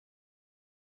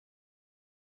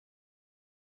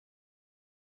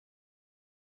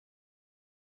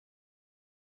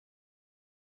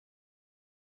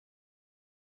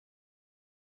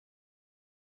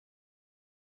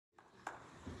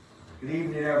Good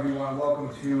evening, everyone. Welcome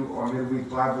to our midweek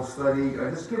Bible study.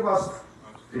 Just give us,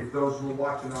 if those who are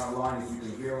watching online, if you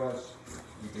can hear us,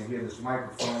 you can hear this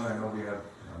microphone. I know we have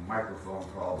microphone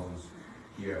problems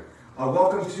here.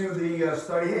 Welcome to the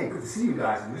study. Hey, good to see you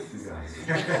guys. I missed you guys.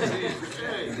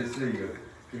 Good to see you.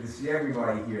 Good to see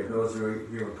everybody here. Those who are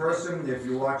here in person. If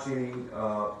you're watching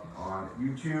on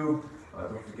YouTube,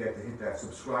 don't forget to hit that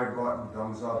subscribe button,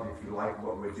 thumbs up if you like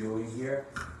what we're doing here.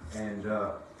 And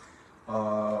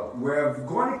we're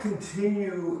going to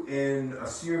continue in a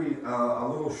series, a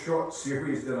little short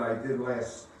series that I did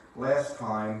last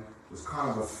time. It was kind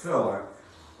of a filler,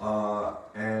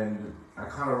 and I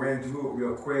kind of ran through it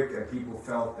real quick, and people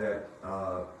felt that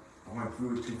I went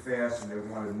through it too fast, and they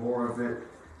wanted more of it.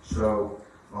 So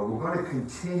we're going to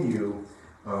continue.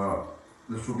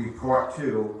 This will be part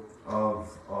 2 of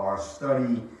our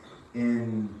study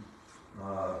in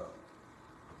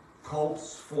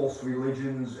cults, false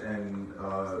religions, and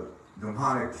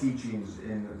demonic teachings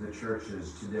in the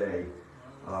churches today.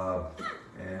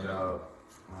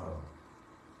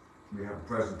 We have a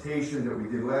presentation that we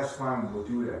did last time. We'll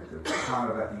do it at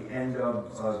the end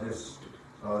of this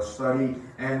study,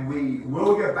 and we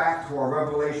will get back to our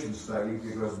Revelation study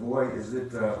because, boy, is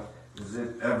it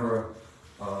ever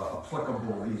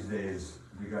applicable these days.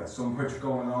 We got so much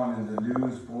going on in the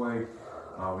news, boy.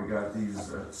 We got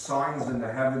these signs in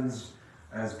the heavens,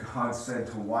 as God said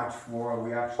to watch for.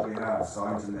 We actually have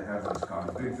signs in the heavens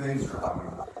coming. Big things are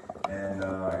coming. And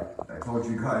I told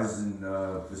you guys in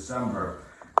December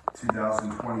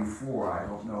 2024, I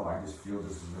don't know, I just feel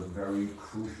this is a very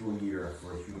crucial year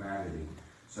for humanity.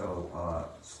 So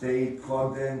stay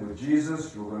plugged in with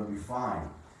Jesus, you're going to be fine.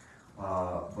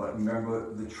 But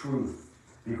remember the truth,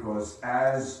 because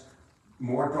as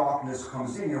more darkness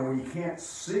comes in, when you can't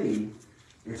see,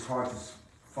 it's hard to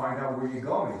find out where you're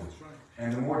going. That's right.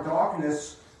 And the more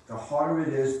darkness, the harder it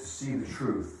is to see the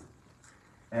truth.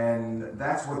 And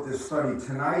that's what this study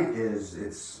tonight is.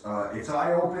 It's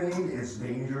eye-opening, it's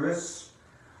dangerous.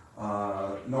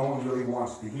 No one really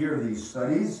wants to hear these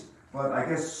studies, but I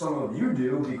guess some of you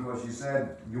do because you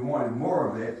said you wanted more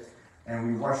of it, and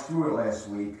we rushed through it last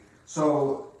week.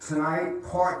 So tonight,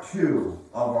 part 2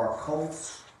 of our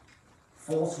cults,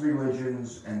 false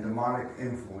religions, and demonic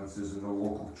influences in the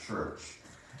local church.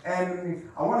 And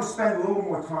I want to spend a little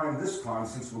more time this time,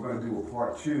 since we're going to do a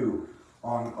part 2,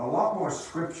 on a lot more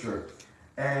scripture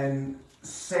and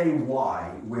say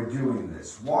why we're doing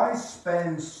this. Why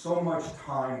spend so much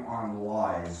time on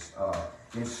lies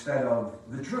instead of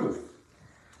the truth?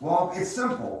 Well, it's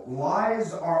simple.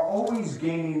 Lies are always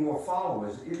gaining more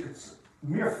followers. It's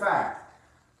mere fact.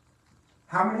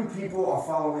 How many people are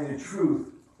following the truth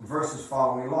versus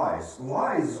following lies?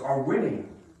 Lies are winning.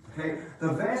 Okay?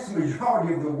 The vast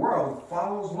majority of the world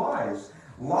follows lies.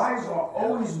 Lies are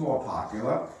always more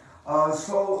popular.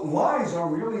 So lies are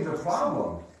really the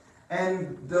problem.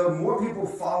 And the more people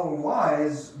follow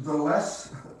lies, the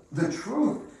less the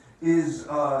truth is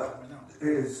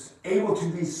able to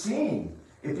be seen.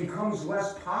 It becomes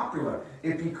less popular.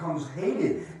 It becomes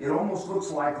hated. It almost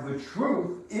looks like the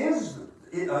truth is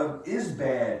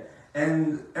bad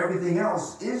and everything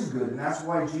else is good. And that's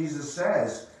why Jesus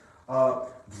says,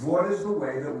 broad is the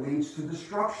way that leads to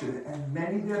destruction, and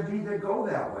many there be that go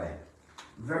that way.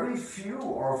 Very few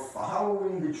are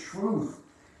following the truth.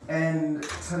 And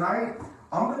tonight,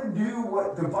 I'm going to do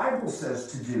what the Bible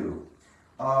says to do.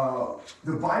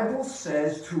 The Bible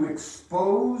says to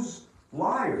expose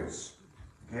liars.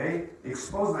 Okay?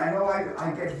 Expose, I know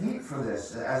I get heat for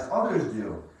this, as others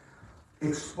do.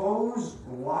 Expose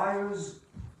liars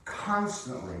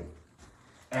constantly,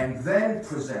 and then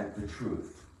present the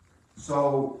truth.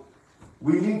 So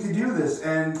we need to do this.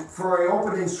 And for our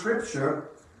opening scripture,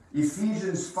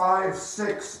 Ephesians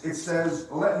 5:6, it says,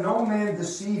 "Let no man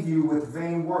deceive you with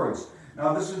vain words."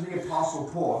 Now this is the Apostle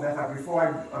Paul. In fact, before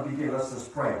I begin, let's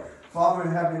just pray. Father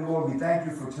in heaven, Lord, we thank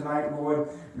you for tonight, Lord.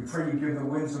 We pray you give the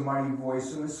winds a mighty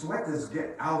voice. And just let this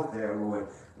get out there, Lord.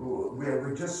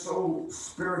 We're just so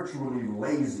spiritually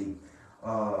lazy.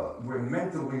 We're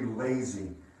mentally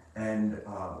lazy. And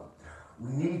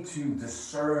we need to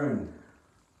discern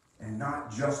and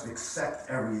not just accept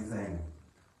everything.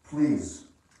 Please,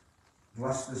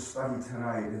 bless this study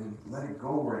tonight and let it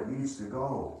go where it needs to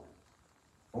go.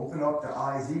 Open up the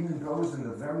eyes, even those in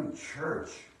the very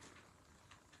church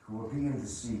who are being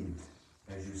deceived,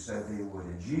 as you said they would.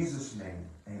 In Jesus' name,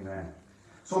 amen.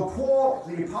 So Paul,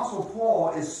 the Apostle Paul,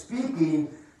 is speaking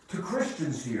to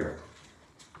Christians here.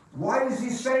 Why is he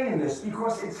saying this?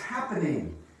 Because it's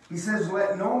happening. He says,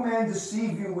 "Let no man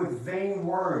deceive you with vain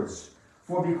words,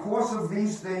 for because of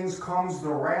these things comes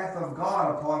the wrath of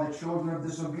God upon the children of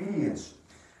disobedience.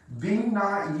 Be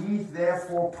not ye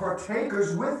therefore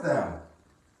partakers with them.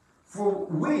 For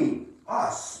we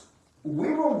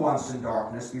were once in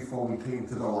darkness before we came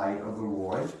to the light of the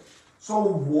Lord. So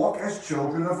walk as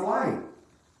children of light.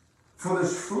 For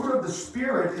this fruit of the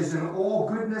Spirit is in all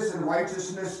goodness and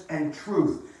righteousness and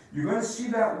truth. You're going to see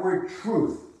that word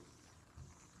truth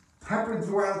peppered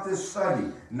throughout this study.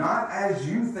 Not as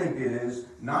you think it is,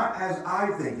 not as I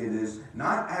think it is,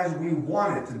 not as we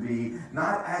want it to be,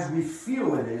 not as we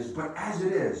feel it is, but as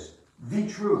it is. The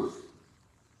truth.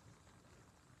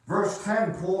 Verse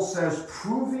 10, Paul says,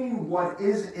 proving what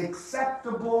is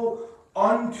acceptable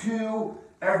unto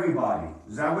everybody.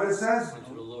 Is that what it says?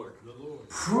 Unto the Lord.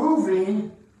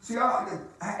 Proving. See,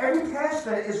 every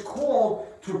pastor is called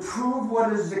to prove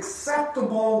what is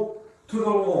acceptable to the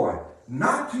Lord.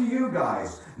 Not to you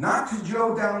guys. Not to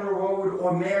Joe down the road,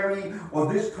 or Mary,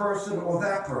 or this person, or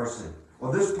that person,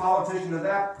 or this politician, or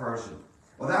that person,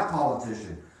 or that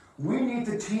politician. We need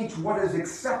to teach what is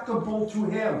acceptable to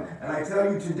him. And I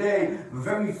tell you today,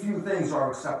 very few things are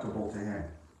acceptable to him.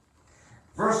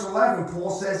 Verse 11, Paul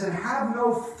says, and have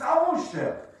no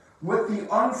fellowship with the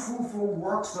unfruitful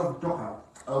works of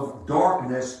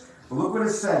darkness. But look what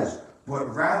it says.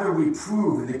 But rather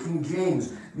reprove, in the King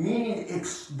James, meaning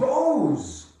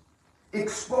expose.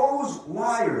 Expose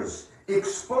liars.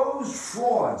 Expose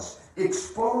frauds.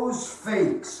 Expose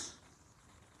fakes.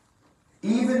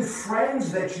 Even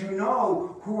friends that you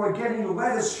know who are getting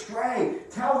led astray,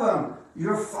 tell them,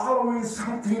 you're following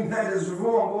something that is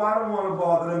wrong. Well, I don't want to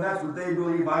bother them. That's what they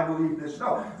believe. I believe this.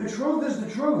 No, the truth is the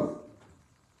truth.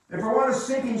 If we're on a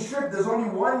sinking ship, there's only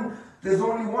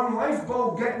one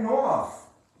lifeboat getting off.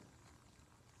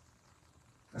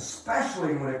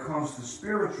 Especially when it comes to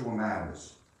spiritual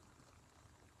matters.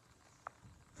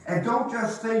 And don't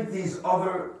just think these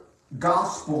other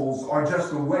Gospels are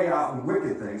just a way out and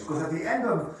wicked things, because at the end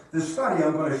of this study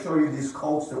I'm going to show you these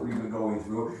cults that we've been going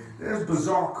through. There's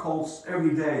bizarre cults every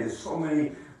day. There's so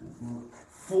many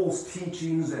false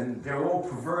teachings, and they're all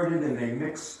perverted, and they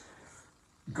mix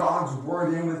God's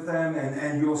word in with them,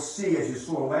 and you'll see, as you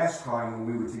saw last time when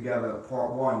we were together,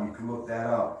 part 1, you can look that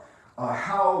up,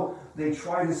 how they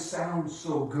try to sound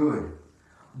so good.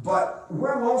 But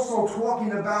we're also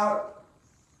talking about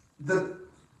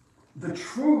the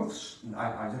truths,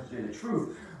 I just say the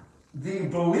truth, the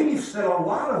beliefs that a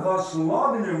lot of us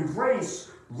love and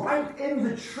embrace right in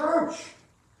the church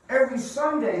every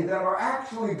Sunday that are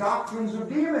actually doctrines of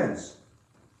demons.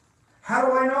 How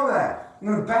do I know that? I'm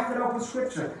going to back it up with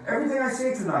Scripture. Everything I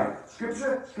say tonight,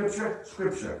 Scripture, Scripture,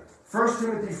 Scripture. 1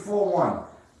 Timothy 4:1.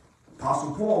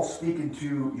 Apostle Paul, speaking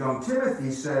to young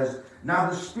Timothy, says, now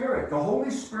the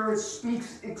Holy Spirit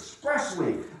speaks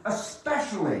expressly,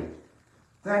 especially,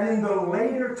 that in the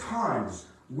later times,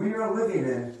 we are living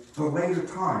in the later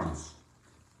times,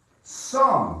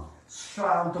 some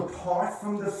shall depart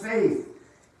from the faith,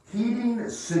 heeding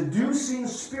seducing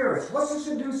spirits. What's a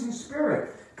seducing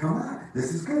spirit? Come on,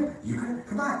 this is good. You good?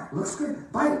 Come on, looks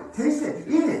good. Bite, taste it,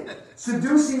 eat it.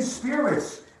 Seducing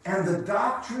spirits and the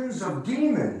doctrines of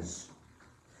demons,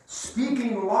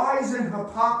 speaking lies and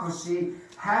hypocrisy,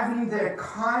 having their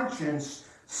conscience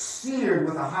seared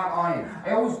with a hot iron.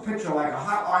 I always picture like a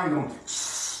hot iron going,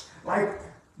 like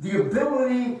the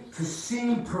ability to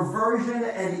see perversion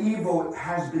and evil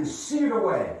has been seared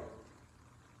away.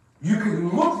 You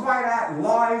can look right at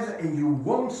lies and you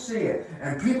won't see it.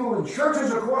 And people in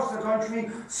churches across the country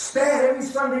stand every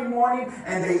Sunday morning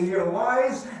and they hear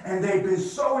lies, and they've been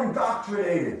so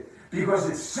indoctrinated because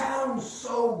it sounds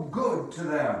so good to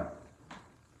them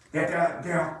that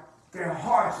their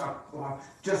hearts are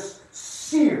just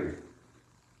seared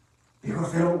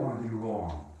because they don't want to be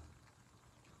wrong.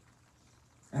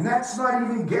 And that's not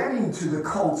even getting to the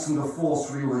cults and the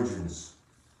false religions.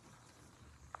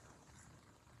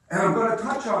 And I'm going to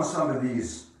touch on some of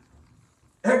these.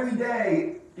 Every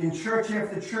day in church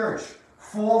after church,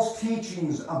 false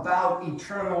teachings about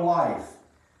eternal life.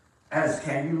 As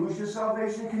can you lose your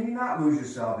salvation? Can you not lose your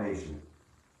salvation?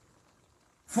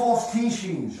 False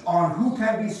teachings on who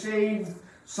can be saved.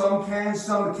 Some can,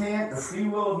 some can't. The free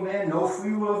will of man, no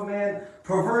free will of man.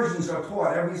 Perversions are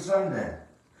taught every Sunday.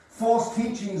 False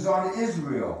teachings on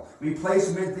Israel.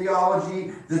 Replacement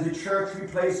theology. Did the church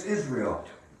replace Israel?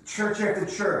 Church after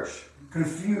church,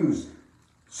 confused,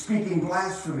 speaking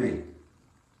blasphemy.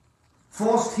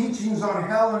 False teachings on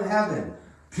hell and heaven.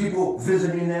 People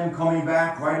visiting them, coming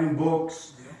back, writing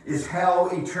books. Is hell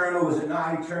eternal? Is it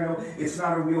not eternal? It's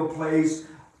not a real place.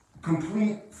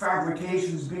 Complete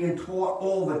fabrications being taught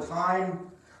all the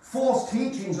time. False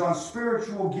teachings on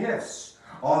spiritual gifts.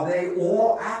 Are they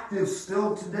all active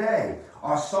still today?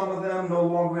 Are some of them no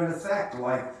longer in effect,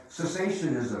 like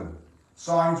cessationism?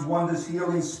 Signs, wonders,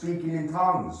 healing, speaking in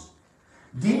tongues.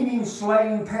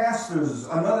 Demon-slaying pastors,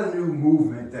 another new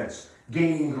movement that's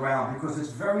gaining ground because it's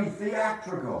very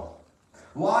theatrical.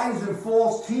 Lies and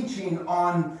false teaching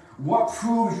on what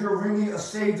proves you're really a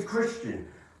saved Christian.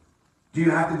 Do you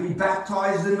have to be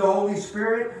baptized in the Holy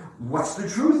Spirit? What's the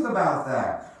truth about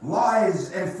that?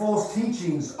 Lies and false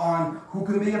teachings on who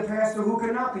can be a pastor, who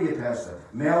cannot be a pastor,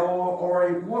 male or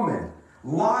a woman.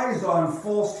 Lies on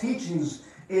false teachings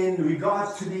in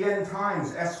regards to the end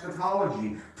times,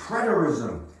 eschatology,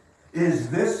 preterism. Is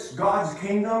this God's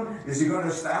kingdom? Is he going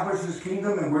to establish his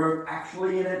kingdom and we're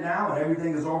actually in it now and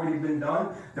everything has already been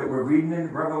done that we're reading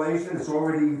in Revelation? It's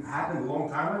already happened a long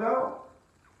time ago.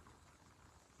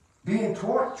 Being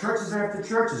taught, churches after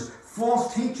churches,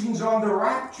 false teachings on the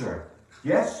rapture.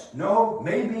 Yes, no,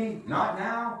 maybe, not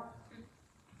now.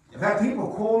 I've had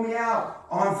people call me out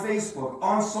on Facebook,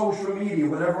 on social media,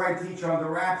 whenever I teach on the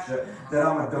rapture, that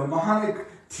I'm a demonic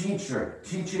teacher,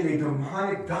 teaching a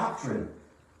demonic doctrine.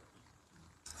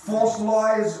 False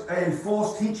lies and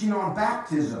false teaching on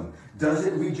baptism. Does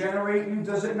it regenerate you?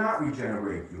 Does it not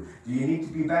regenerate you? Do you need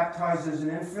to be baptized as an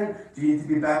infant? Do you need to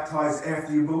be baptized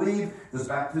after you believe? Does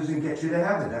baptism get you to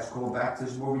heaven? That's called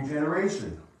baptismal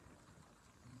regeneration.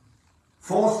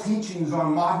 False teachings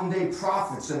on modern-day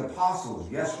prophets and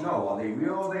apostles. Yes, no. Are they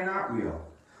real or are they not real?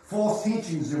 False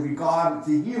teachings in regard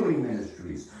to healing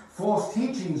ministries. False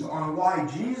teachings on why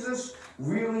Jesus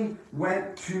really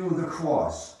went to the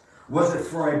cross. Was it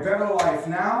for a better life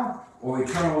now or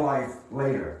eternal life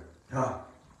later?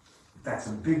 That's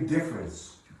a big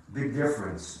difference. Big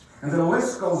difference. And the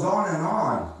list goes on and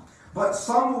on. But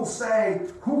some will say,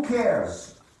 who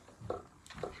cares?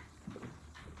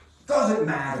 Doesn't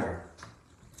matter.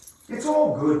 It's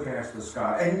all good, Pastor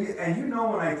Scott. And you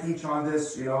know when I teach on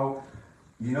this, you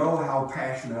know how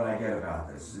passionate I get about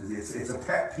this. It's a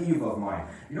pet peeve of mine.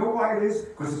 You know why it is?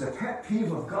 Because it's a pet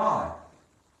peeve of God.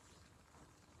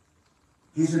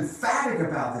 He's emphatic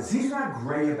about this. He's not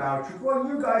gray about you. Well,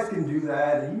 you guys can do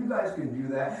that, and you guys can do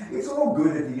that. It's all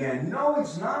good at the end. No,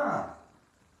 it's not.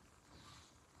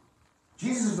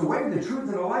 Jesus is the way, the truth,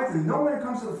 and the life, and no one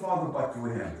comes to the Father but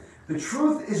through him. The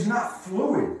truth is not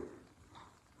fluid.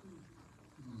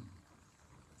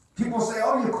 People say,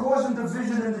 oh, you're causing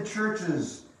division in the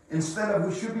churches instead of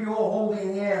we should be all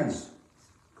holding hands.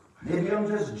 Maybe I'm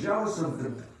just jealous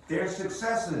of their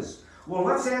successes. Well,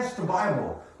 let's ask the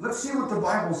Bible. Let's see what the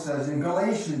Bible says in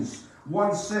Galatians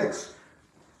 1:6.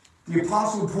 The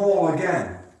Apostle Paul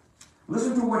again.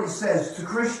 Listen to what he says to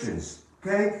Christians.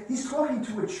 Okay? He's talking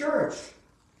to a church.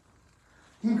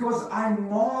 He goes, I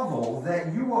marvel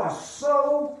that you are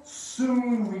so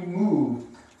soon removed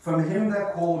from him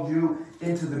that called you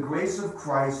into the grace of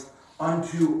Christ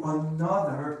unto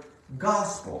another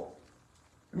gospel.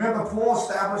 Remember, Paul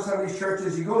established some of these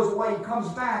churches. He goes away, he comes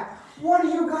back. What are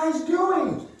you guys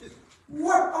doing?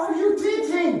 What are you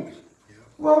teaching?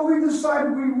 Well, we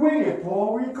decided we'd wing it,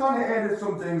 Paul. We kind of added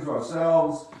some things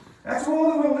ourselves. That's where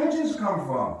all the religions come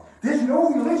from. There's no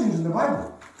religions in the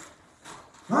Bible.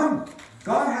 None.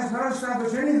 God has not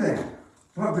established anything.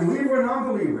 But believer and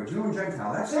unbeliever, Jew and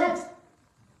Gentile, that's it.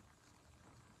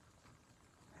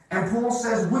 And Paul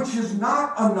says, which is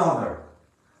not another,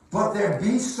 but there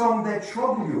be some that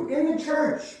trouble you in the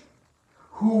church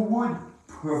who would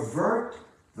pervert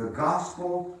the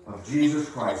gospel of Jesus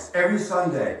Christ. Every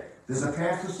Sunday, there's a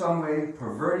pastor somewhere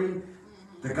perverting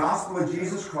the gospel of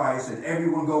Jesus Christ and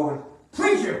everyone going,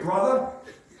 preach it, brother,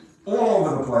 all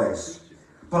over the place.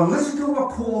 But listen to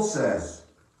what Paul says.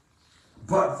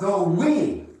 But though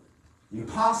we, the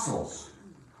apostles,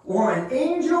 or an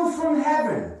angel from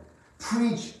heaven,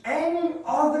 preach any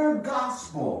other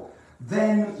gospel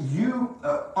than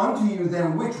unto you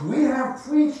than which we have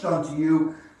preached unto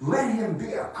you, let him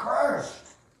be accursed.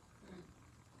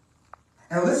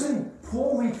 And listen,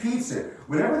 Paul repeats it.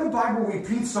 Whenever the Bible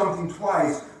repeats something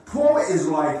twice, Paul is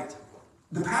like,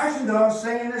 the passion that I'm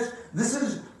saying this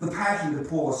is the passion that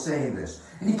Paul is saying this.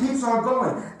 And he keeps on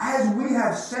going. As we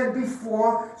have said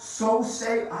before, so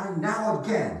say I now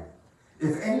again.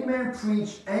 If any man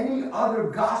preach any other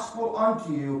gospel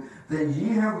unto you than ye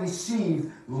have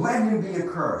received, let him be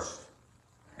accursed.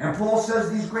 And Paul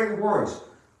says these great words.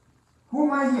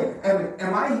 Who am I here?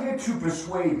 Am I here to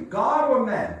persuade God or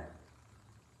men?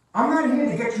 I'm not here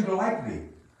to get you to like me.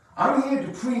 I'm here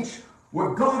to preach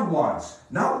what God wants,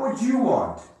 not what you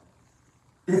want.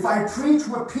 If I preach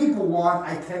what people want,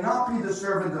 I cannot be the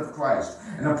servant of Christ.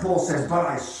 And then Paul says, but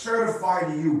I certify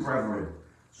to you, brethren,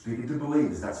 speaking to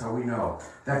believers, that's how we know,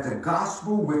 that the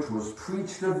gospel which was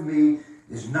preached of me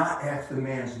is not after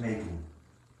man's making.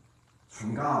 It's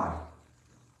from God.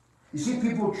 You see,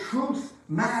 people, truth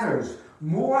matters.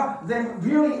 more than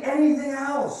really anything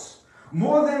else,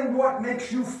 more than what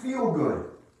makes you feel good,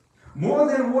 more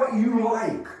than what you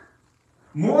like,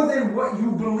 more than what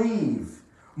you believe,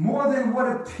 more than what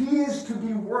appears to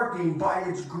be working by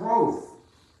its growth.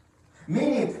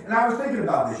 Meaning, and I was thinking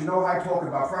about this, you know, I talk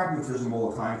about pragmatism all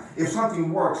the time. If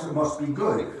something works, it must be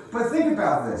good. But think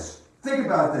about this. Think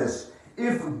about this.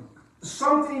 If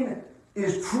something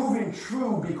is proven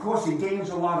true because it gains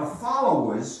a lot of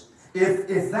followers,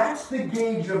 if that's the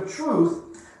gauge of truth,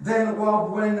 then, well,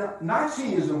 when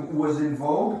Nazism was in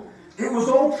vogue, it was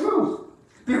all truth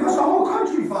because the whole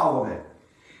country followed it.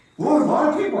 Well, a lot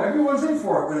of people, everyone's in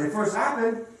for it when it first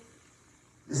happened.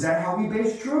 Is that how we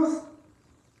base truth?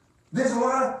 There's a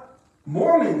lot of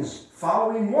Mormons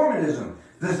following Mormonism.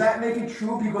 Does that make it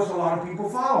true because a lot of people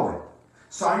follow it?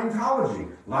 Scientology,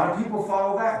 a lot of people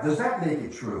follow that. Does that make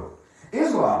it true?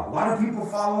 Islam, a lot of people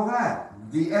follow that.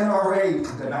 The NRA,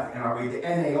 not the NRA,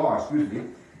 the NAR, excuse me,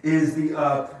 is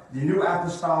the New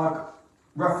Apostolic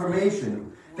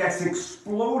Reformation that's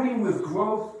exploding with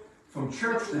growth from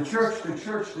church to church to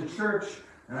church to church.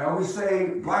 And I always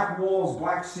say black walls,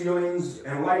 black ceilings,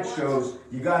 and light shows.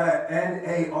 You got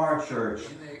a NAR church.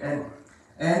 And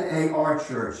NAR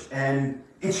church. And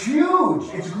it's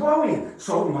huge. It's growing.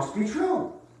 So it must be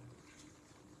true.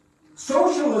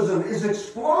 Socialism is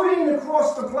exploding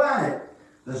across the planet.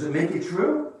 Does it make it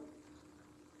true?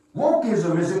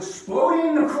 Wokeism is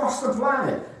exploding across the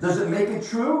planet. Does it make it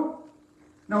true?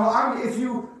 Now, if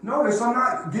you notice, I'm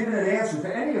not giving an answer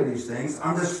to any of these things.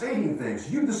 I'm just stating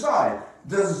things. You decide.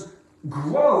 Does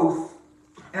growth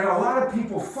and a lot of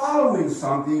people following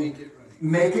something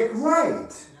make it right?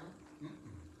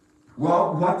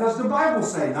 Well, what does the Bible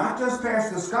say? Not just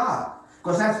Pastor Scott.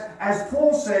 Because as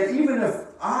Paul said, even if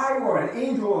I or an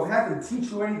angel of heaven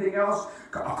teach you anything else,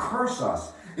 curse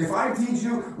us. If I teach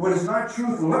you what is not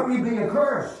truth, let me be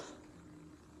accursed.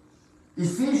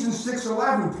 Ephesians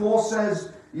 6:11, Paul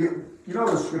says, you know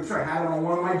the scripture, I had it on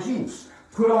one of my Jeeps.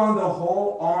 Put on the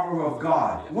whole armor of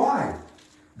God. Why?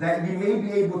 That you may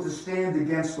be able to stand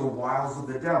against the wiles of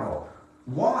the devil.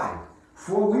 Why?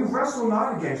 For we wrestle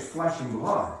not against flesh and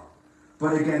blood,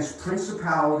 but against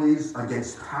principalities,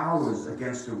 against powers,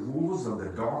 against the rulers of the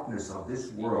darkness of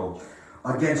this world,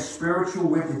 against spiritual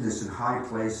wickedness in high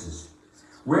places.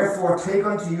 Wherefore take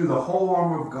unto you the whole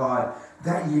armor of God,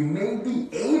 that ye may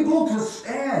be able to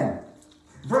stand.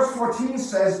 Verse 14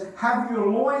 says, have your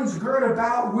loins girt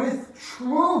about with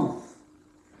truth.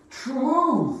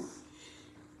 Truth.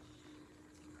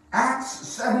 Acts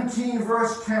 17,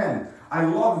 verse 10. I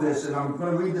love this, and I'm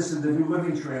going to read this in the New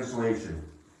Living Translation.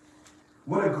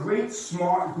 What a great,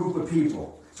 smart group of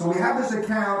people. So we have this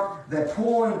account that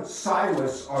Paul and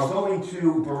Silas are going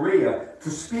to Berea to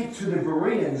speak to the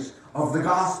Bereans of the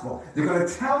gospel. They're going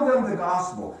to tell them the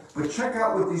gospel. But check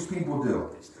out what these people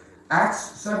do. Acts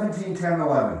 17, 10,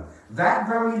 11. That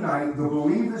very night, the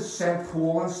believers sent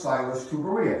Paul and Silas to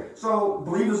Berea. So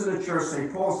believers in the church say,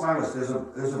 Paul and Silas,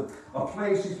 there's a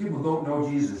place, these people don't know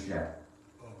Jesus yet.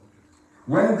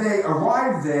 When they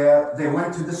arrived there, they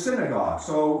went to the synagogue.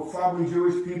 So probably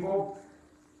Jewish people.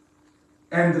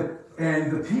 And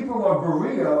the people of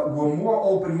Berea were more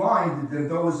open-minded than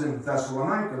those in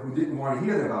Thessalonica who didn't want to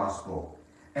hear the gospel.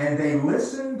 And they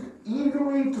listened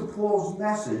eagerly to Paul's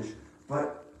message,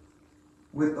 but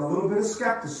with a little bit of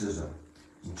skepticism.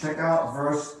 And check out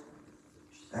verse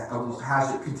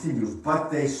as it continues.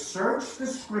 But they searched the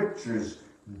scriptures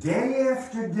day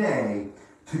after day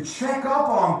to check up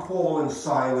on Paul and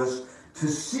Silas to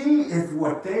see if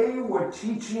what they were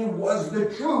teaching was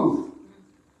the truth.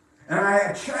 And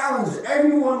I challenge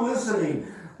everyone listening,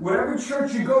 whatever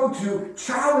church you go to,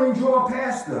 challenge your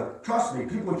pastor. Trust me,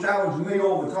 people challenge me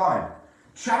all the time.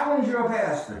 Challenge your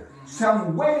pastor. Tell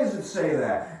him, where does it say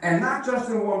that? And not just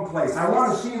in one place. I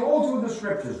want to see it all through the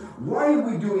scriptures. Why are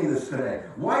we doing this today?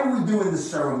 Why are we doing this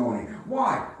ceremony?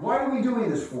 Why? Why are we doing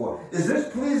this for? Is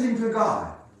this pleasing to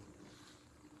God?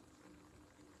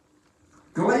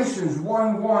 Galatians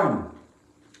 1:1.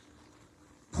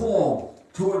 Paul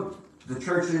to the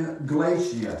church in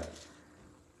Galatia.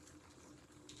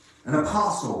 An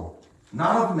apostle,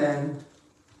 not of men,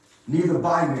 neither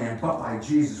by man, but by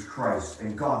Jesus Christ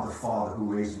and God the Father who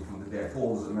raised him from the dead.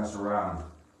 Paul doesn't mess around.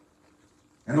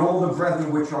 And all the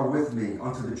brethren which are with me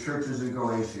unto the churches in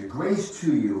Galatia, grace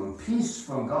to you and peace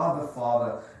from God the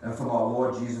Father and from our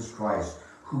Lord Jesus Christ,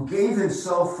 who gave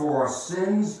himself for our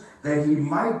sins, that he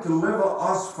might deliver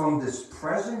us from this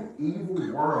present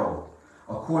evil world,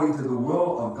 according to the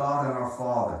will of God and our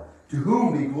Father, to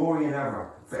whom be glory and ever,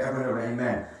 forever and ever.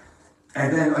 Amen.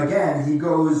 And then again, he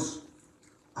goes,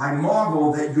 I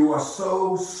marvel that you are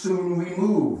so soon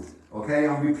removed. Okay,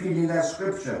 I'm repeating that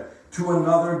scripture. to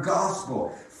another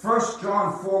gospel. 1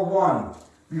 John 4:1.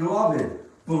 Beloved,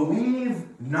 believe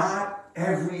not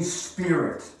every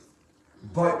spirit,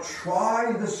 but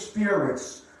try the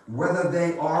spirits whether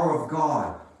they are of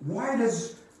God. Why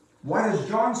does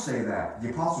John say that,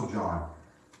 the Apostle John?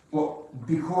 Well,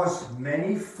 because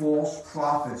many false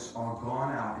prophets are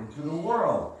gone out into the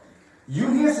world.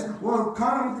 You hear some, well,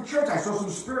 come to the church, I saw some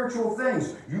spiritual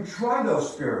things. You try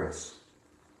those spirits.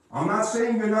 I'm not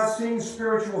saying you're not seeing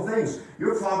spiritual things.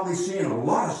 You're probably seeing a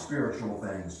lot of spiritual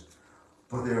things.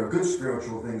 But there are good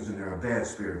spiritual things and there are bad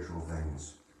spiritual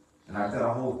things. And I've got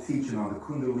a whole teaching on the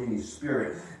Kundalini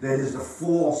spirit. That is the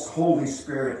false Holy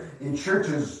Spirit in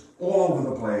churches all over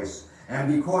the place.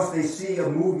 And because they see a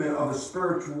movement of a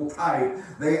spiritual type,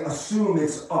 they assume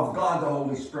it's of God the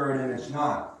Holy Spirit, and it's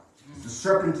not. It's the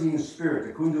serpentine spirit,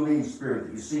 the Kundalini spirit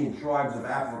that you see in tribes of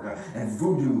Africa and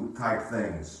voodoo type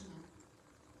things.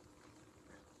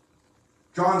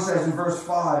 John says in verse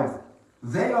 5,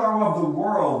 they are of the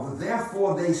world,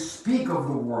 therefore they speak of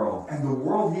the world, and the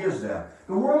world hears them.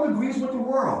 The world agrees with the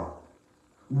world.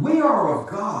 We are of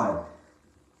God.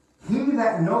 He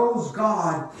that knows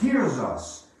God hears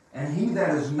us, and he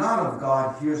that is not of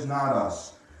God hears not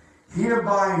us.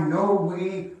 Hereby know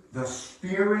we the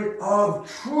spirit of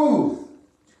truth,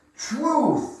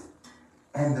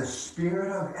 and the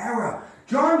spirit of error.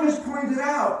 John just pointed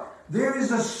out, there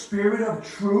is a spirit of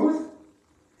truth,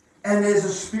 and there's a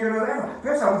spirit of error.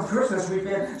 First, I went to church this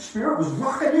weekend. Spirit was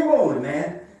rocking and rolling,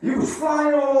 man. He was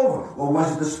flying all over. Or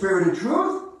was it the spirit of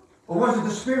truth? Or was it the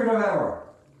spirit of error?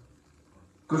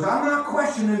 Because I'm not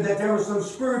questioning that there were some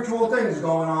spiritual things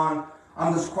going on.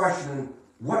 I'm just questioning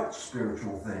what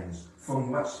spiritual things,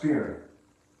 from what spirit.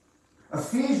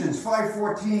 Ephesians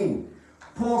 5:14.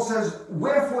 Paul says,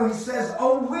 wherefore he says,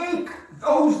 awake,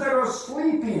 those that are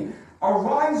sleeping.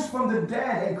 Arise from the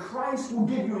dead, and Christ will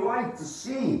give you light to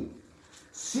see.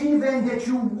 See then that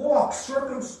you walk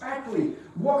circumspectly.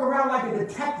 Walk around like a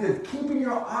detective, keeping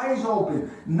your eyes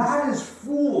open. Not as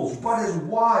fools, but as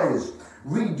wise.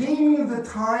 Redeeming the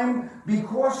time,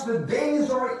 because the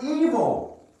days are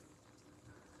evil.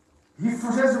 He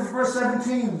says in verse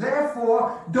 17,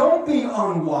 therefore, don't be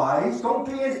unwise. Don't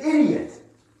be an idiot.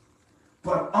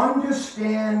 But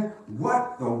understand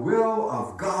what the will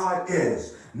of God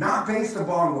is. Not based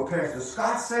upon what Pastor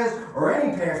Scott says or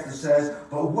any pastor says,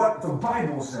 but what the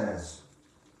Bible says.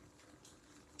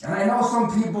 And I know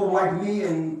some people like me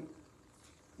and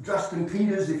Justin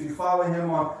Peters, if you follow him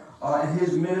in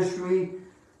his ministry,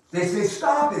 they say,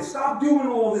 stop it. Stop doing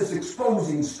all this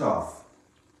exposing stuff.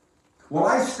 Well,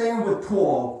 I stand with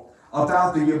Paul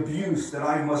about the abuse that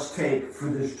I must take for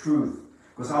this truth.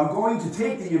 Because I'm going to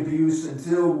take the abuse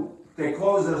until they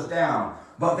close us down.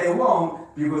 But they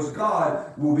won't, because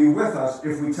God will be with us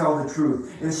if we tell the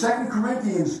truth. In 2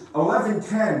 Corinthians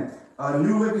 11:10,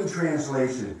 New Living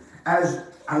Translation, I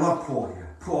love Paul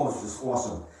here. Paul is just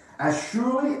awesome. As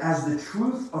surely as the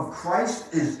truth of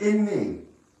Christ is in me.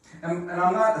 And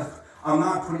I'm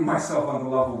not putting myself on the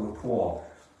level with Paul.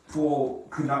 Paul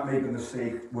could not make a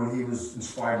mistake when he was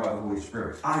inspired by the Holy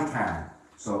Spirit. I can.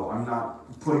 So I'm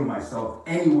not putting myself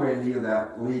anywhere near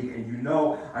that league. And you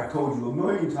know, I've told you a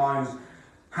million times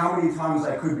how many times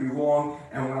I could be wrong.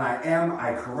 And when I am,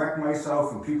 I correct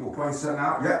myself. When people point something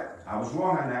out, yeah, I was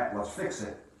wrong on that. Let's fix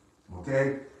it.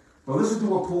 Okay? But listen to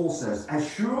what Paul says. As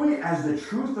surely as the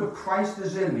truth of Christ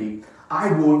is in me,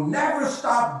 I will never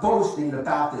stop boasting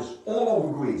about this all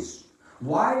over Greece.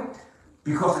 Why?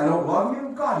 Because I don't love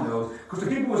you? God knows. Because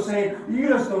the people were saying, you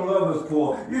just don't love us,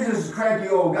 Paul. You're just a cranky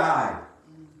old guy.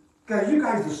 Guys, you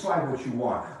guys decide what you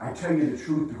want. I tell you the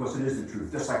truth because it is the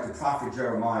truth. Just like the prophet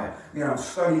Jeremiah. You know, I'm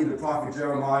studying the prophet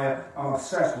Jeremiah. I'm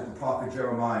obsessed with the prophet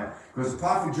Jeremiah. Because the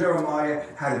prophet Jeremiah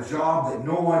had a job that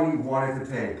nobody wanted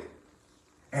to take.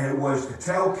 And it was to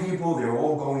tell people they're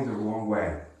all going the wrong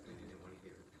way.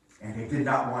 And they did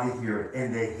not want to hear it.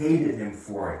 And they hated him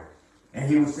for it. And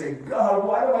he would say, God,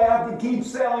 why do I have to keep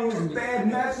selling this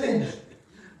bad message?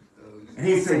 And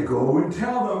he'd say, go and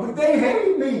tell them. But they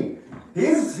hate me.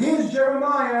 Here's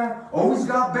Jeremiah, always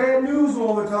got bad news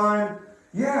all the time.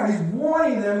 Yeah, he's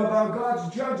warning them about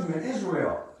God's judgment,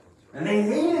 Israel. And they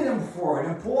hated him for it.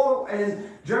 And Paul and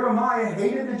Jeremiah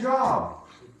hated the job.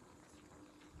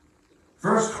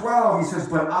 Verse 12, he says,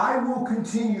 but I will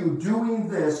continue doing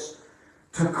this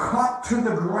to cut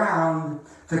the ground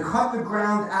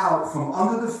out from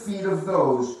under the feet of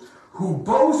those who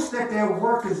boast that their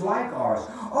work is like ours.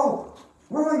 Oh,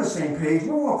 we're on the same page.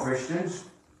 We're all Christians.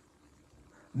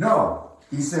 No,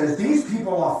 he says, these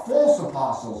people are false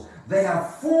apostles. They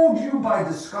have fooled you by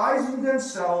disguising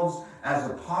themselves as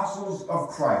apostles of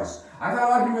Christ. I've had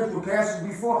arguments with pastors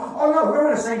before. Oh no, we're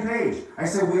on the same page. I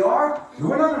say, we are?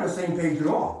 We're not on the same page at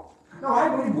all. No, I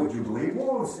believe what you believe.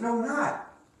 Well, no, we're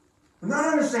not. We're not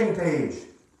on the same page.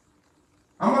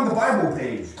 I'm on the Bible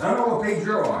page. I don't know what page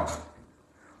you're on.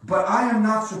 But I am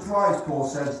not surprised, Paul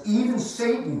says, even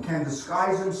Satan can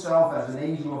disguise himself as an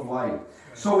angel of light.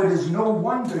 So it is no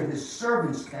wonder his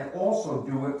servants can also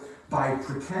do it by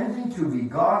pretending to be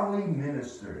godly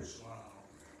ministers.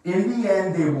 In the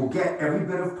end, they will get every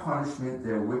bit of punishment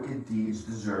their wicked deeds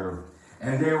deserve.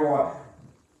 And there are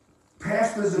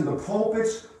pastors in the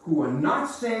pulpits who are not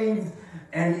saved,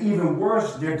 and even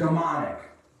worse, they're demonic.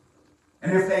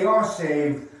 And if they are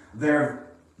saved, they're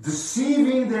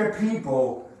deceiving their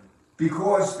people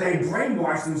because they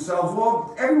brainwash themselves.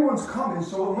 Well, everyone's coming,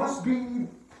 so it must be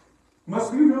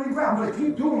really bad. I'm going to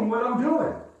keep doing what I'm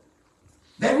doing.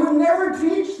 They would never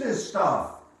teach this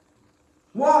stuff.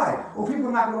 Why? Well, people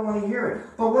are not going to want to hear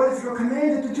it. But what if you're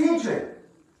commanded to teach it?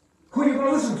 Who are you going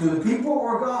to listen to, the people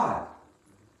or God?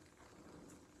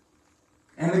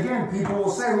 And again, people will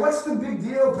say, what's the big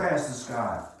deal, Pastor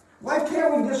Scott? Why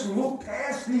can't we just look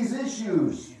past these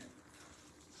issues?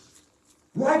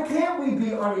 Why can't we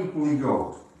be unequally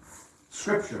yoked?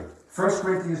 Scripture, 1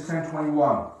 Corinthians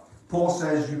 10:21. Paul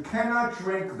says, you cannot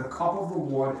drink the cup of the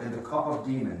Lord and the cup of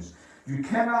demons. You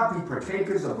cannot be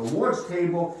partakers of the Lord's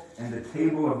table and the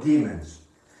table of demons.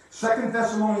 2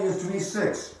 Thessalonians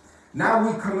 3:6. Now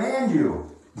we command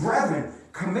you, brethren,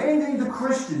 commanding the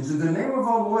Christians in the name of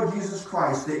our Lord Jesus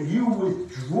Christ, that you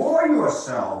withdraw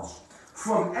yourselves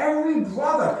from every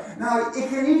brother. Now, it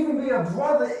can even be a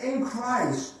brother in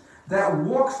Christ that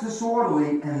walks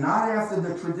disorderly and not after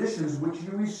the traditions which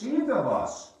you received of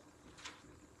us.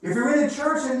 If you're in a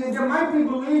church and there might be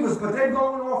believers, but they're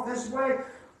going off this way,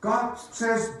 God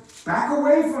says, back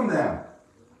away from them.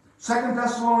 2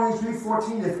 Thessalonians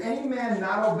 3:14, if any man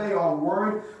not obey our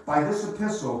word by this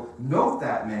epistle, note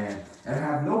that man, and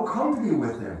have no company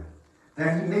with him,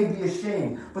 that he may be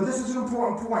ashamed. But this is an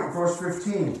important point, verse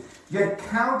 15. Yet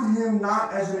count him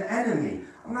not as an enemy.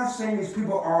 I'm not saying these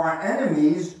people are our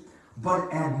enemies,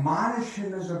 but admonish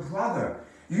him as a brother.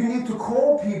 You need to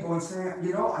call people and say,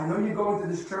 you know, I know you're going to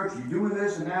this church, you're doing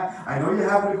this and that, I know you're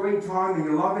having a great time and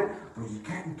you love it, but you're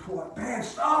getting taught bad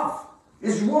stuff.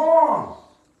 It's wrong.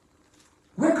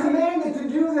 We're commanded to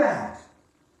do that.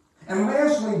 And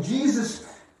lastly, Jesus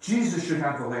should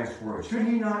have the last word. Should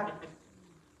he not?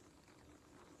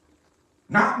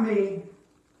 Not me.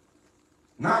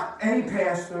 Not any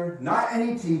pastor. Not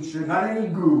any teacher. Not any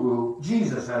guru.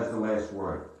 Jesus has the last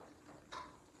word.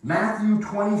 Matthew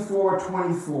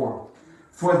 24:24.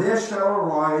 For there shall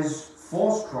arise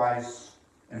false Christs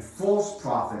and false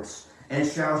prophets, and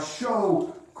shall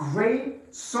show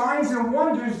great signs and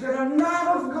wonders that are not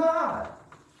of God.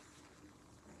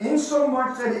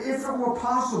 Insomuch that if it were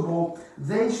possible,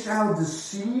 they shall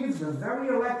deceive the very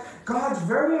elect. God's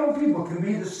very own people can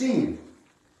be deceived.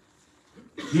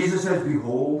 Jesus says,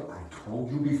 behold, I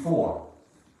told you before.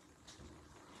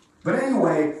 But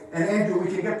anyway, and Andrew, we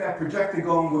can get that projector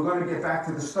going. We're going to get back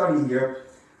to the study here.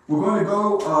 We're going to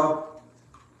go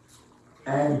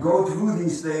and go through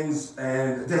these things.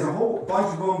 And there's a whole bunch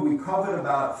of them. We covered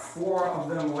about 4 of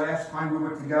them last time we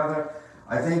were together.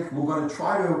 I think we're going to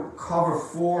try to cover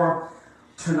 4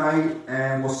 tonight,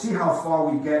 and we'll see how far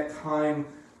we get, time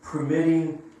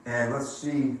permitting. And let's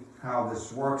see how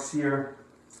this works here.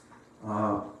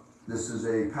 This is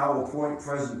a PowerPoint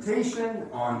presentation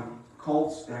on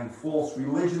cults and false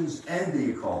religions and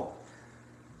the occult.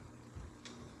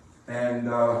 And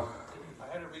I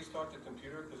had to restart the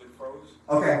computer because it froze.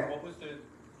 Okay. What was the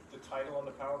title on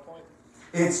the PowerPoint?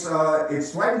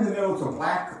 It's right in the middle.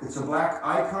 It's a black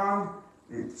icon.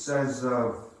 It says, see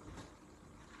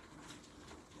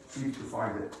if you can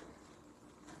find it.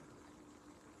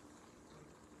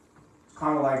 It's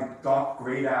kind of like dark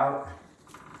grayed out.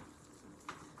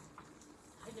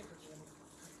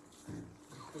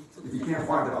 If you can't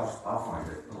find it, I'll find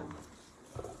it.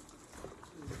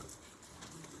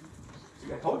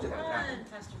 See, I told you that. Run,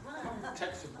 Pastor, run.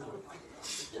 Text support.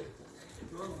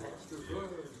 Run.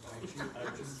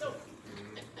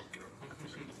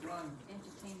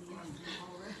 Entertain the engine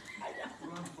already.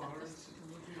 Run, Forrest.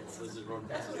 Does it run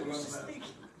That's what I was faster?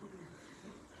 thinking.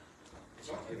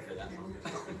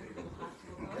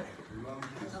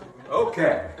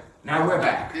 Okay, now we're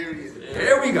back.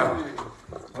 Here we go.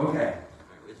 Okay,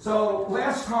 so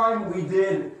last time we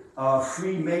did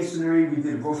Freemasonry, we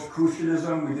did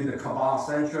Rosicrucianism, we did the Cabal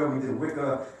Central, we did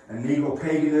Wicca and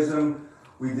Neo-Paganism,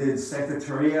 we did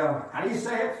Secretaria. How do you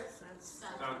say it?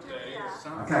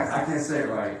 Okay, I can't say it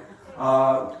right.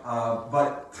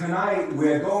 But tonight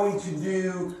we're going to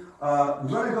do but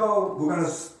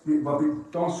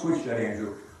don't switch that,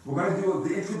 Andrew. We're going to do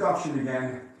the introduction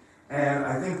again, and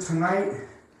I think tonight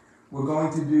we're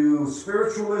going to do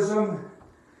spiritualism,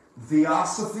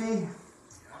 theosophy,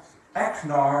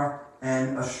 eknar,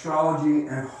 and astrology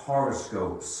and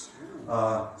horoscopes.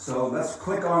 So let's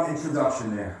click on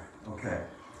introduction there. Okay.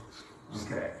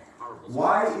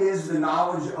 Why is the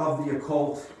knowledge of the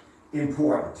occult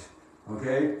important?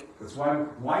 Okay, that's why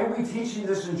are we teaching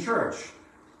this in church?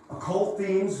 Occult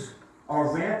themes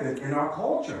are rampant in our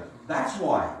culture. That's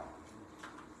why.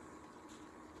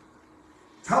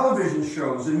 Television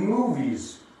shows and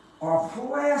movies are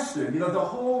plastered. The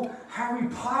whole Harry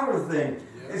Potter thing.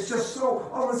 It's just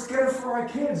let's get it for our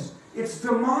kids. It's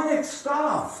demonic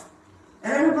stuff.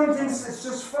 And everybody thinks it's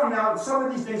just fun. Now, some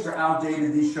of these things are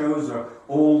outdated. These shows are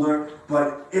older.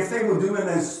 But if they were doing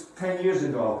this 10 years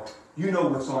ago, you know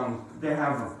what's on. They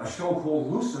have a show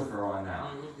called Lucifer on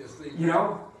now. Yes, they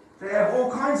do. They have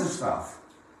all kinds of stuff.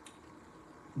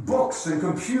 Books and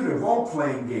computer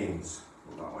role-playing games.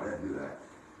 Hold on, why did I do that?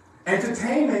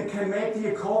 Entertainment can make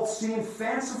the occult seem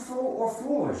fanciful or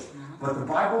foolish, but the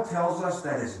Bible tells us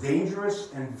that it's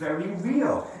dangerous and very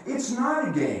real. It's not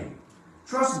a game.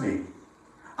 Trust me.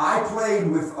 I played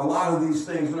with a lot of these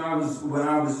things when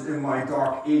I was in my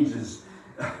dark ages.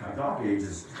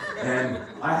 And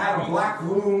I had a black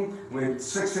room with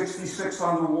 666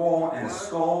 on the wall and a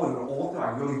skull and an altar.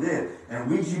 I really did. And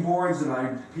Ouija boards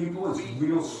and it's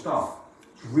real stuff.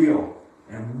 It's real.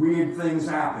 And weird things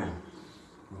happen.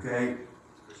 Okay?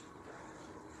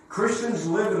 Christians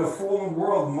live in a fallen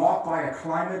world marked by a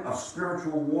climate of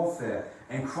spiritual warfare.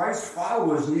 And Christ's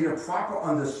followers need a proper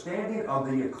understanding of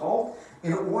the occult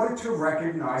in order to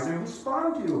recognize and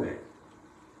respond to it.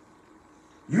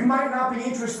 You might not be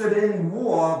interested in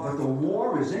war, but the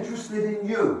war is interested in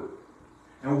you.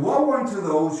 And woe unto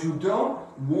those who don't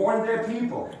warn their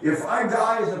people. If I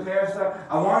die as a pastor,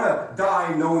 I want to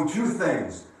die knowing two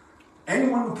things.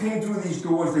 Anyone who came through these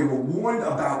doors, they were warned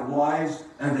about lies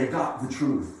and they got the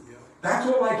truth. Yeah. That's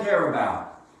all I care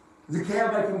about. I care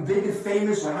about I'm big and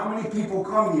famous or how many people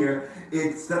come here.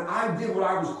 It's that I did what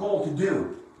I was called to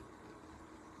do.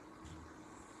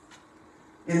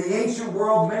 In the ancient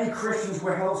world, many Christians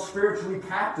were held spiritually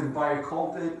captive by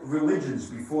occultic religions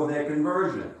before their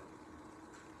conversion.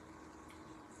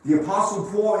 The Apostle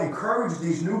Paul encouraged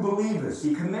these new believers.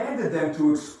 He commanded them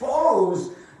to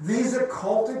expose these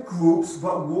occultic groups,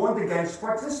 but warned against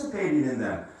participating in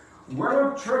them. Where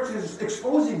are churches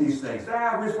exposing these things?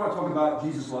 We just want to talk about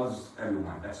Jesus loves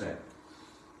everyone. That's it.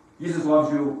 Jesus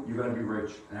loves you. You're going to be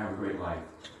rich and have a great life.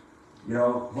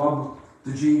 Rub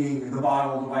the genie in the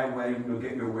bottle the right way, and you'll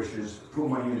get your wishes. Put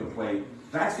money in the plate.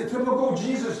 That's the typical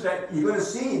Jesus that you're going to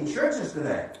see in churches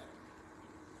today.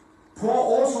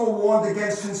 Paul also warned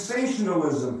against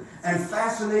sensationalism and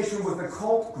fascination with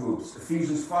occult groups.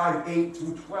 Ephesians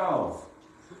 5:8-12.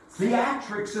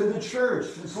 Theatrics in the church.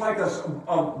 It's like a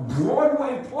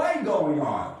Broadway play going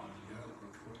on.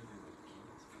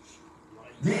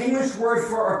 The English word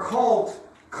for occult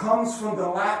comes from the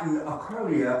Latin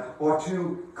occullia, or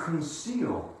to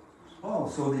conceal.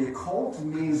 So the occult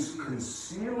means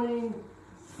concealing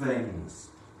things.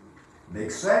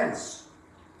 Makes sense.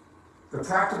 The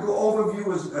practical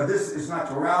overview is this is not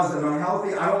to arouse and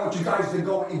unhealthy. I don't want you guys to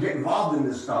go and get involved in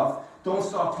this stuff. Don't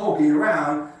start poking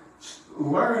around.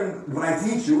 Learn what I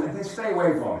teach you and then stay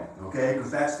away from it. Okay?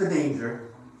 Because that's the danger.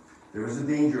 There is a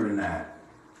danger in that.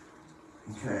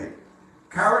 Okay.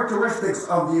 Characteristics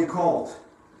of the occult.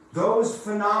 Those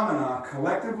phenomena,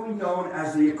 collectively known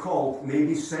as the occult, may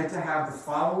be said to have the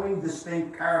following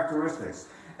distinct characteristics.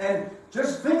 And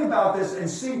just think about this and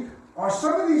see, are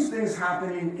some of these things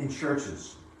happening in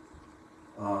churches?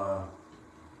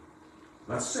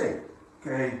 Let's see.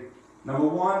 Okay. Number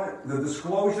one, the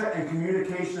disclosure and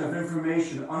communication of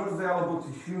information unavailable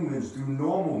to humans through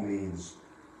normal means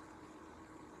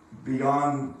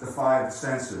beyond the five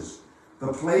senses.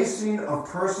 The placing of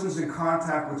persons in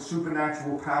contact with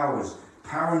supernatural powers,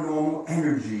 paranormal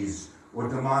energies, or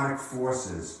demonic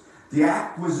forces. The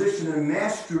acquisition and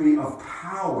mastery of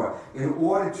power in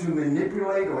order to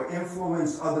manipulate or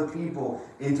influence other people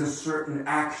into certain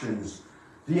actions.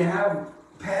 Do you have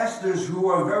pastors who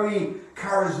are very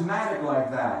charismatic like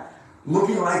that,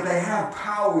 looking like they have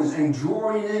powers and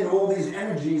drawing in all these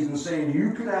energies and saying,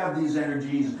 you could have these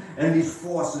energies and these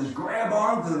forces, grab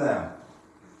onto them.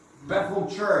 Bethel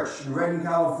Church in Redding,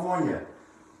 California,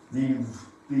 the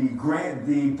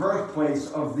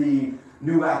birthplace of the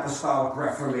New Apostolic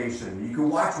Reformation. You can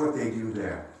watch what they do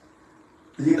there.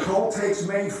 The occult takes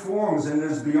many forms and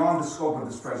is beyond the scope of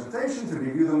this presentation to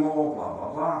review them all, blah,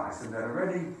 blah, blah. I said that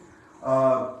already.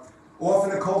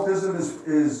 Often occultism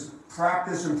is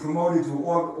practice and promoted to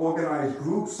organized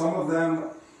groups. Some of them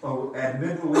are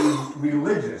admittedly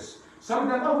religious.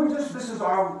 Some of them, this is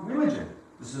our religion.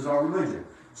 This is our religion.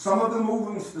 Some of the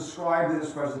movements described in his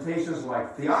presentations,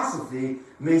 like Theosophy,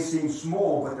 may seem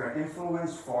small, but their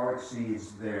influence far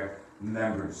exceeds their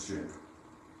membership.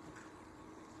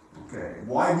 Okay,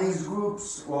 why these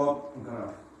groups? Well,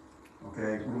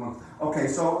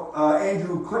 so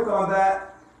Andrew, click on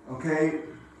that. Okay,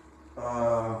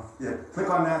 click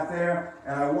on that there,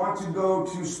 and I want to go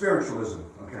to spiritualism.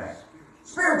 Okay,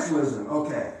 spiritualism.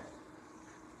 Okay.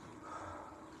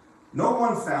 No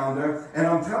one founder, and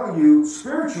I'm telling you,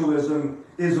 spiritualism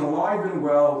is alive and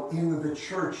well in the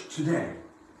church today.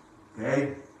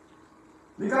 Okay?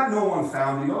 We got no one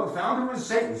founder. You know, the founder was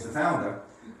Satan. He's the founder.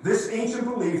 This ancient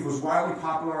belief was widely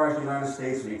popularized in the United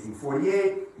States in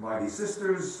 1848 by these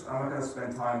sisters. I'm not going to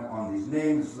spend time on these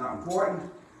names. It's not important.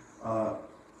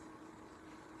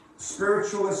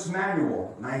 Spiritualist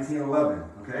Manual, 1911.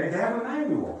 Okay? They have a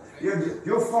manual.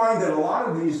 You'll find that a lot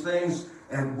of these things,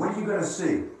 and what are you going to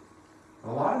see?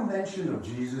 A lot of mention of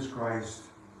Jesus Christ,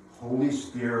 Holy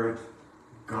Spirit,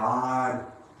 God,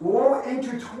 all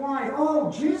intertwined.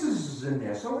 Oh, Jesus is in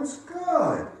there, so it's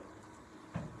good.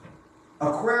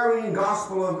 Aquarian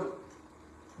Gospel of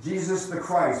Jesus the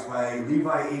Christ by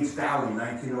Levi H. Dowling,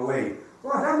 1908.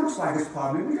 Well, that looks like we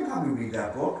can probably read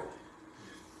that book.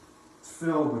 It's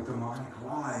filled with demonic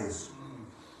lies.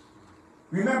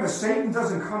 Remember, Satan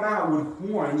doesn't come out with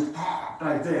horns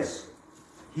like this.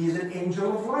 He's an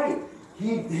angel of light.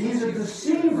 He's a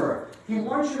deceiver. He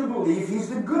wants you to believe he's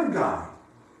the good guy.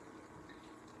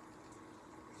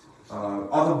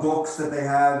 Other books that they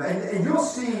have, and you'll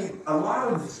see a lot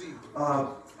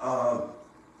of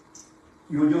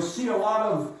you'll see a lot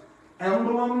of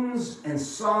emblems and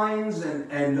signs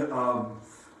and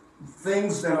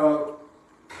things that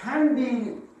can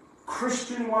be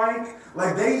Christian-like.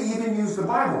 Like they even use the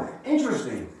Bible.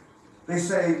 Interesting. They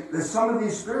say that some of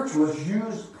these spiritualists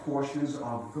use portions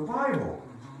of the Bible.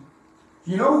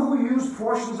 You know who used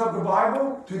portions of the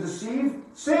Bible to deceive?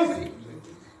 Satan.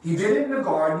 He did it in the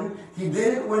garden. He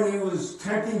did it when he was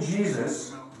tempting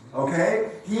Jesus.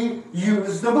 Okay? He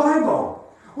used the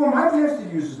Bible. Well, my pastor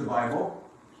uses the Bible.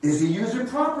 Is he using it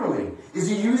properly? Is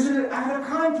he using it out of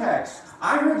context?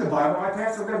 I heard the Bible. My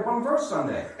pastor read one verse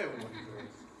Sunday.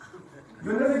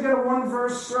 You'll never get a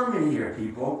one-verse sermon here,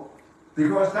 people.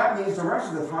 Because that means the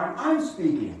rest of the time I'm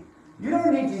speaking. You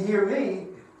don't need to hear me.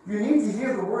 You need to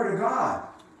hear the Word of God.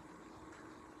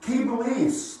 Key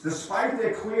beliefs. Despite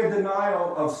their clear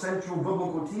denial of central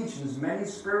biblical teachings, many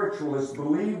spiritualists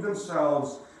believe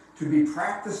themselves to be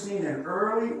practicing an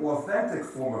early, authentic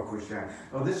form of Christianity.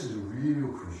 Oh, this is real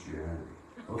Christianity.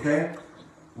 Okay?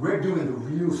 We're doing the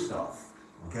real stuff.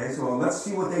 Okay? So let's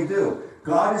see what they do.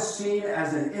 God is seen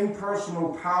as an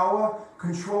impersonal power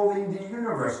controlling the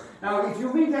universe. Now, if you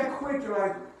read that quick, you're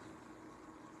like,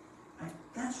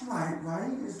 that's right?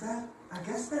 Is that, I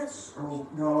guess that's,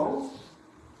 no.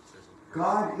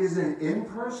 God is an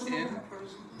impersonal?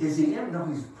 Is he no,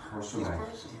 he's personal.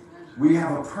 We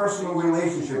have a personal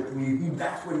relationship.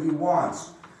 That's what he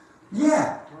wants.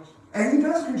 Yeah. And he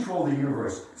does control the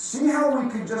universe. See how we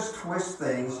can just twist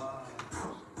things,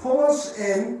 pull us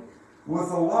in with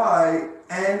a lie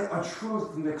and a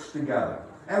truth mixed together.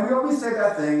 And we always say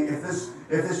that thing, if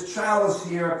this chalice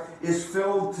here is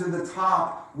filled to the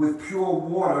top with pure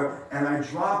water, and I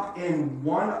drop in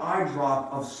one eye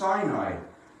drop of cyanide,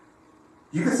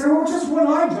 you can say, well, just one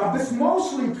eye drop, it's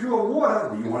mostly pure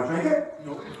water. Do you want to drink it?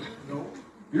 No.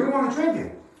 You don't want to drink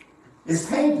it. It's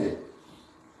tainted.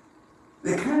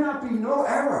 There cannot be no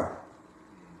error.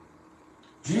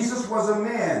 Jesus was a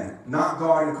man, not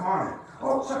God incarnate.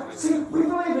 Oh, so, see, we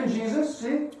believe in Jesus,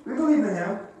 see? We believe in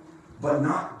him, but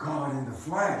not God in the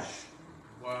flesh.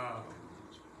 Wow.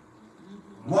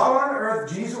 While on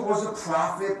earth, Jesus was a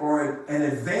prophet or an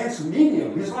advanced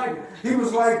medium. He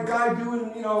was like a guy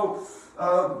doing,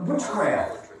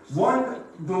 witchcraft. One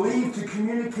believed to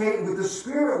communicate with the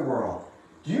spirit world.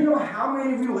 Do you know how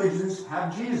many religions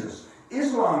have Jesus?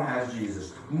 Islam has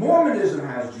Jesus. Mormonism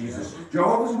has Jesus.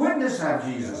 Jehovah's Witnesses have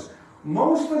Jesus.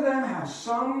 Most of them have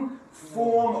some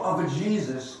form of a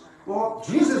Jesus. Well,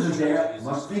 Jesus is there.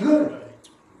 Must be good.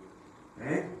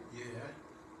 Okay?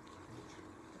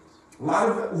 A lot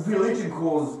of religion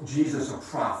calls Jesus a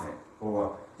prophet,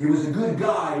 or he was a good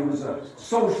guy, he was a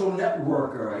social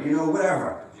networker,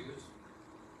 whatever.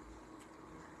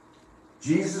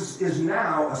 Jesus is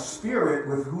now a spirit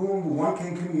with whom one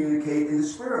can communicate in the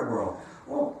spirit world.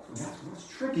 Well, that's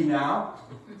tricky now.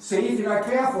 See, if you're not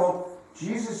careful,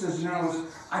 Jesus is now,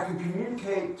 I can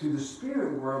communicate to the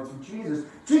spirit world, to Jesus.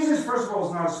 Jesus, first of all,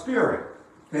 is not a spirit,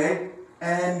 okay?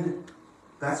 And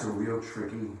that's a real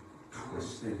tricky,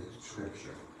 twisted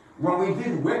scripture. When we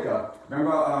did Wicca,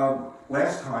 remember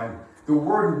last time, the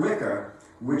word Wicca,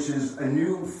 which is a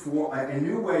new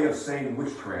way of saying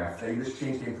witchcraft. They just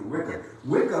changed it to Wicca.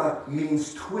 Wicca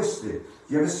means twisted.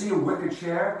 You ever see a Wicca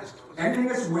chair? Anything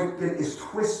that's wicked is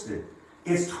twisted.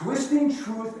 It's twisting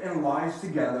truth and lies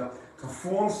together to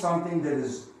form something that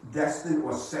is destined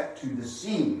or set to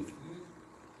deceive.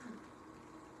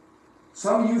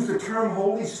 Some use the term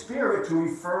Holy Spirit to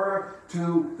refer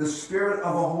to the spirit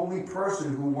of a holy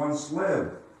person who once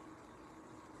lived.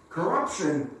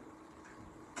 Corruption,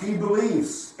 key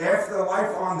beliefs. After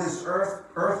life on this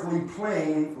earthly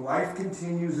plane, life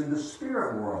continues in the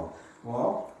spirit world.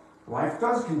 Well, life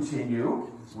does continue.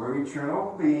 We're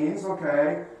eternal beings,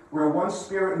 okay? Where one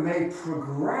spirit may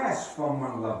progress from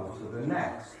one level to the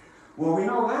next. Well, we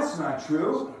know that's not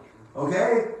true.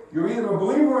 Okay? You're either a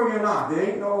believer or you're not. There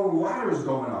ain't no ladders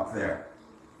going up there.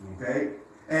 Okay?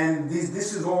 And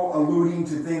this is all alluding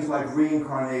to things like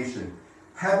reincarnation.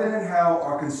 Heaven and hell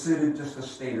are considered just a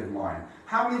state of mind.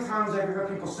 How many times have you heard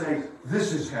people say,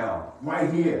 this is hell,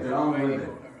 right here, that I'm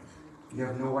living? You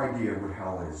have no idea what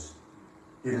hell is.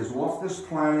 It is off this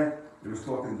planet. I was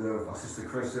talking to Sister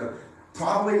Krista.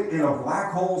 Probably in a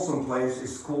black hole someplace.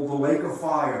 It's called the lake of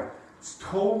fire. It's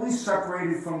totally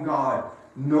separated from God.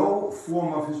 No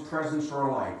form of his presence or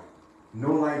light.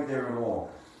 No light there at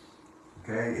all.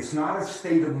 Okay? It's not a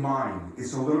state of mind.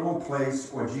 It's a literal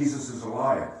place where Jesus is a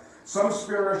liar. Some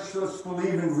spiritualists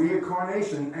believe in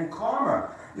reincarnation and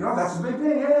karma. You know, that's a big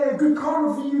thing. Hey, good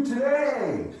karma for you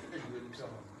today.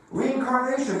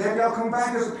 Reincarnation. Maybe I'll come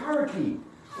back as a parakeet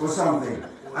or something.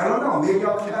 I don't know. Maybe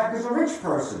I'll come back as a rich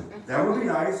person. That would be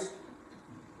nice.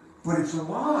 But it's a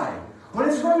lie. But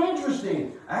it's very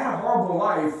interesting. I had a horrible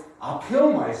life. I'll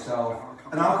kill myself,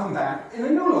 and I'll come back in a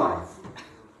new life.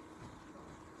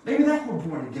 Maybe that's what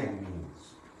born again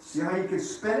means. See how you can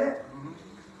spin it?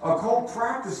 Occult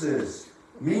practices.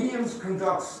 Mediums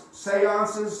conduct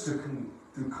seances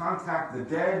to contact the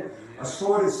dead.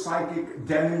 Assorted psychic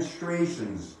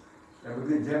demonstrations.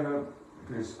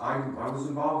 Because I was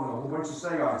involved in a whole bunch of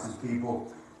seances,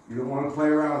 people. You don't want to play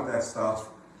around with that stuff.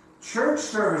 Church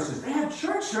services. They have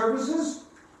church services?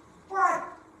 What?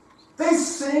 They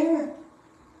sing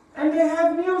and they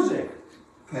have music.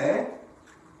 Okay?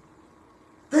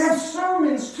 They have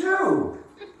sermons too.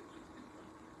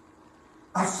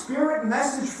 A spirit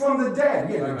message from the dead.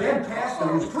 Yeah, the dead pastor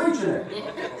who's preaching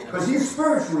it. Because he's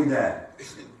spiritually dead.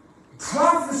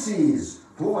 Prophecies.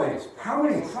 Boy, how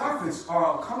many prophets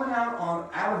are coming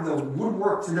out of the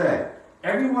woodwork today?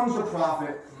 Everyone's a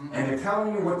prophet, and they're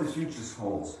telling you what the future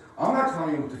holds. I'm not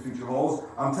telling you what the future holds.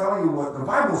 I'm telling you what the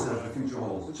Bible says the future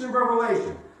holds. It's in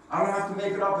Revelation. I don't have to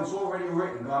make it up. It's already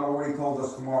written. God already told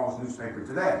us tomorrow's newspaper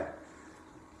today.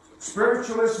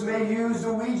 Spiritualists may use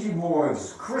the Ouija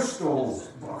boards, crystal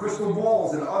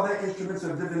balls, and other instruments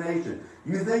of divination.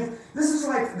 You think, this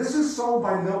is sold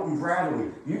by Milton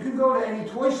Bradley. You can go to any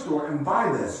toy store and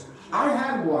buy this. I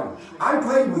had one. I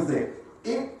played with it.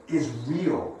 It is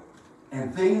real.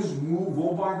 And things move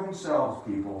all by themselves,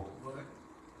 people.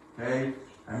 Okay?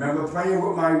 I remember playing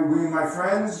with my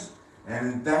friends,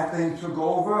 and that thing took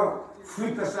over,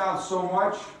 freaked us out so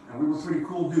much, and we were pretty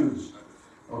cool dudes.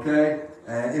 Okay?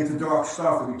 And into dark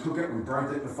stuff, and we took it and we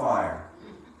burnt it in the fire.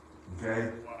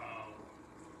 Okay? Wow.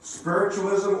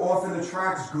 Spiritualism often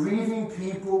attracts grieving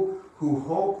people who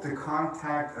hope to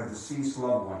contact a deceased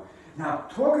loved one. Now,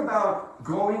 talk about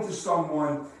going to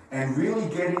someone and really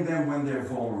getting them when they're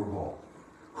vulnerable.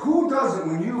 Who doesn't,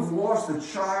 when you've lost a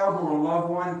child or a loved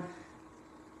one?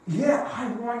 Yeah,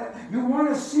 you want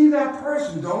to see that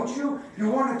person, don't you? You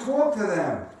want to talk to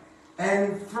them.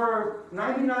 And for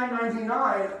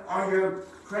 $99.99 on your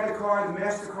credit card,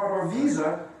 MasterCard, or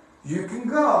Visa, you can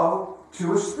go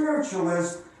to a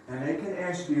spiritualist and they can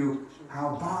ask you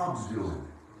how Bob's doing.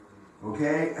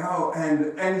 Okay? Oh,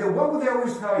 and what would they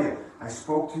always tell you? I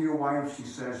spoke to your wife. She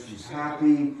says she's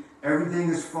happy. Everything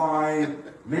is fine.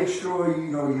 Make sure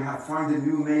you find a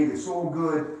new mate. It's all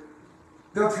good.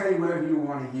 They'll tell you whatever you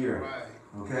want to hear.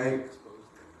 Okay?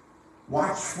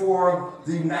 Watch for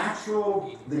the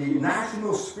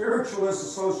National Spiritualist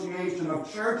Association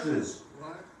of Churches,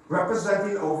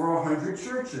 representing over 100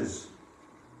 churches.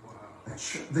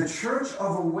 The Church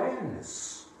of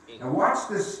Awareness. Now watch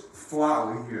this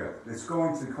flower here. It's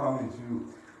going to come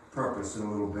into purpose in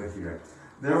a little bit here.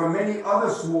 There are many other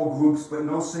small groups, but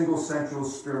no single central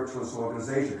spiritualist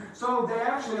organization. So they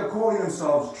actually are calling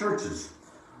themselves churches.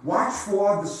 Watch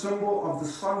for the symbol of the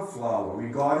sunflower,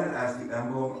 regarded as the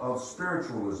emblem of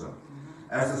spiritualism.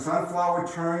 As the sunflower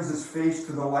turns its face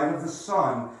to the light of the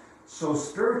sun, So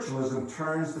spiritualism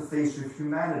turns the face of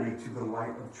humanity to the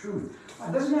light of truth.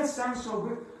 Wow, doesn't that sound so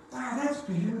good? Wow, that's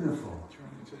beautiful.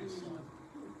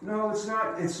 No, it's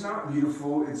not. It's not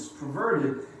beautiful. It's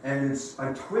perverted, and it's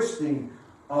a twisting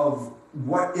of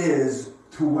what is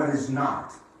to what is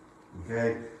not.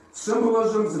 Okay?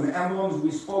 Symbolisms and emblems.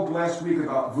 We spoke last week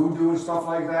about voodoo and stuff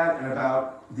like that, and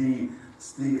about the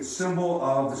symbol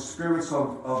of the spirits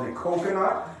of a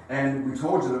coconut. And we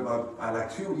told you that about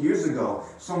like 2 years ago,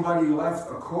 somebody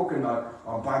left a coconut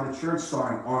by the church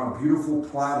sign on a beautiful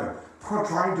platter,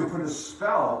 trying to put a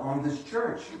spell on this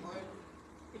church.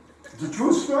 It's a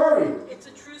true story. It's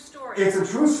a true story. It's a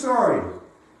true story.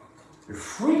 It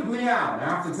freaked me out, I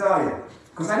have to tell you.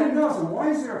 Because I didn't know, so why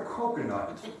is there a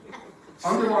coconut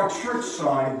under our church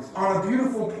sign on a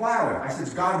beautiful platter? I said,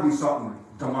 it's got to be something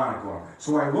demonic on it.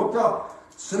 So I looked up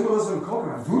symbolism of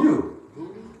coconut, voodoo.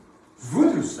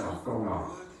 Voodoo stuff going on.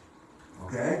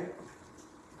 Okay?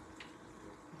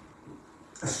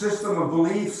 A system of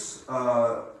beliefs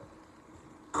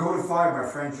codified by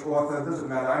French author. It doesn't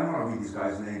matter. I don't want to read these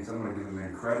guys' names. I'm going to give them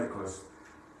any credit because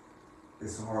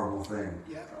it's a horrible thing.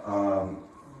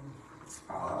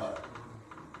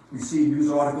 We see news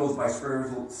articles by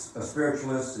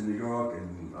spiritualists in New York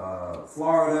and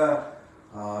Florida.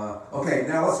 Okay,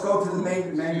 now let's go to the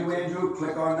main menu, Andrew.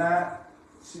 Click on that.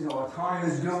 See how our time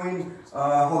is doing.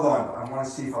 Hold on. I want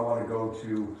to see if I want to go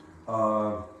to.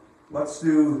 Let's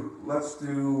do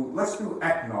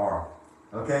Eknar.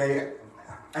 Okay,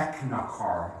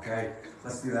 Eknakar. Okay,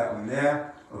 let's do that one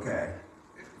there. Okay.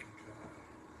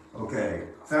 Okay.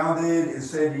 Founded in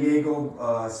San Diego,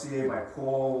 CA by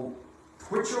Paul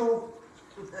Twitchell.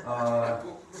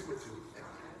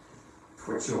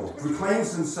 Twitchell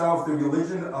proclaims himself the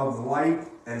religion of light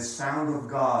and sound of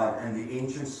God and the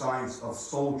ancient science of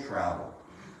soul travel.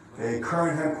 Okay,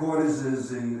 current headquarters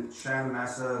is in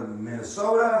Chanhassen,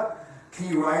 Minnesota.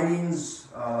 Key writings,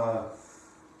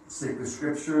 sacred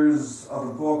scriptures, other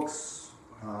books,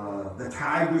 The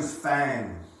Tiger's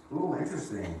Fang. Ooh,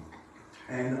 interesting.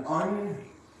 An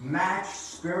unmatched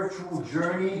spiritual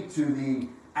journey to the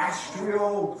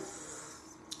astral,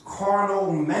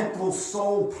 carnal, mental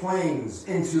soul planes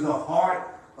into the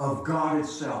heart of God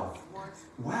itself.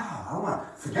 Wow, I want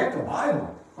to forget the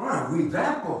Bible. I want to read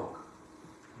that book.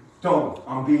 Don't.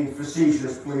 I'm being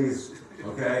facetious, please.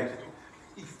 Okay?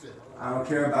 I don't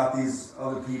care about these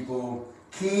other people.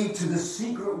 Key to the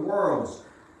secret worlds.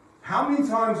 How many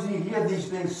times do you hear these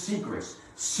things, secrets?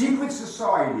 Secret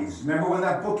societies. Remember when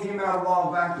that book came out a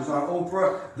while back? It was on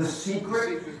Oprah, The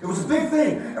Secret. It was a big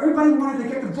thing. Everybody wanted to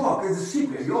get the book. It's a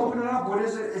secret. You open it up, what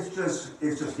is it? It's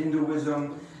just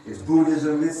Hinduism. It's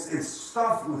Buddhism. It's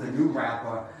stuff with a new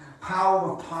wrapper. Power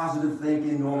of positive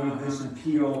thinking. Norman Vincent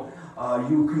Peale.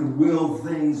 You can will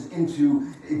things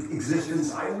into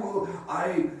existence.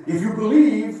 If you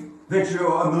believe that you're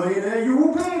a millionaire, you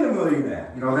will be a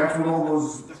millionaire. You know, that's what all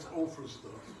those. That's Oprah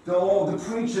stuff. The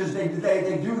preachers, they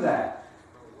do that.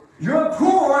 You're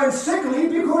poor and sickly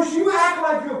because you act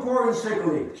like you're poor and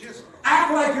sickly.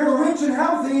 Act like you're rich and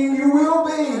healthy, and you will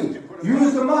be.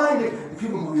 Use the mind. And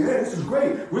people go, yeah, this is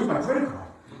great. Where's my credit card?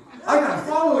 I gotta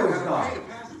follow this guy.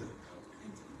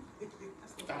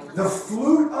 The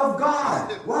flute of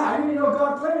God. Wow, I didn't know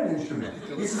God played an instrument.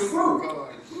 He's a flute.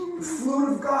 The flute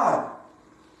of God.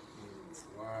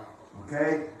 Wow.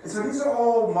 Okay? And so these are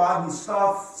all modern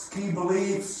stuff, key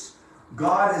beliefs.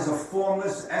 God is a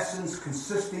formless essence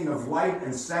consisting of light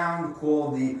and sound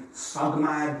called the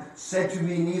Sagmad, said to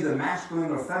be neither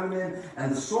masculine or feminine,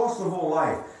 and the source of all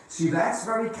life. See, that's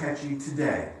very catchy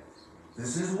today.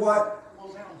 This is what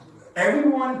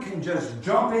everyone can just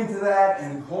jump into that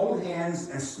and hold hands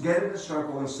and get in a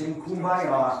circle and sing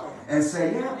Kumbaya and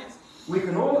say, yeah, we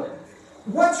can all.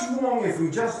 What's wrong if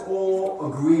we just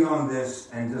all agree on this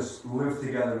and just live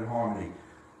together in harmony?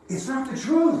 It's not the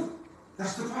truth.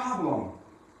 That's the problem.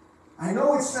 I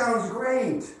know it sounds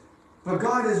great, but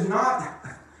God is not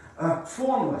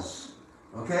formless.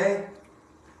 Okay?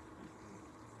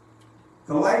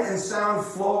 The light and sound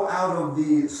flow out of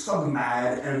the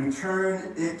submad and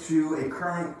return it to a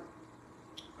current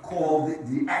called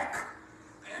the Ek.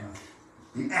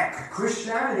 The Ek.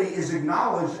 Christianity is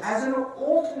acknowledged as an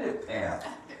alternate path.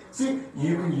 See,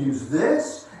 you can use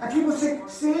this, and people say,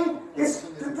 see, this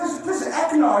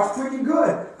Eknar is pretty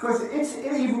good, because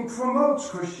it even promotes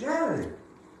Christianity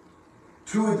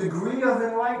to a degree of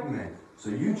enlightenment. So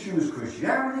you choose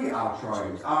Christianity, I'll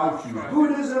choose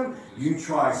Buddhism, you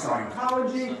try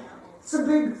Scientology. It's a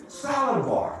big salad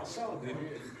bar.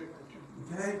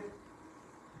 Okay?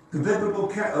 The biblical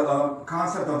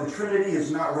concept of the Trinity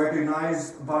is not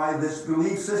recognized by this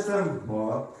belief system.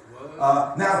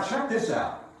 Now check this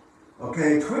out.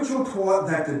 Okay, Twitchell taught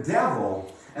that the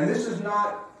devil, and this is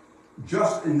not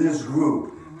just in this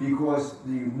group, because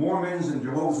the Mormons and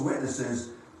Jehovah's Witnesses,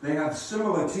 they have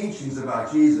similar teachings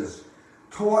about Jesus,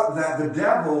 taught that the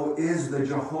devil is the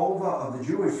Jehovah of the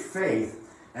Jewish faith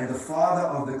and the father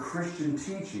of the Christian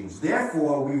teachings.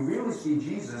 Therefore, we really see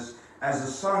Jesus as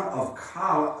the son of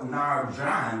Kal Nar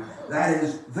Jan, that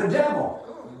is, the devil.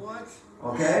 What?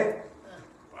 Okay?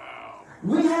 Wow.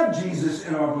 We have Jesus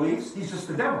in our beliefs, he's just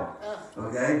the devil.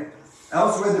 Okay?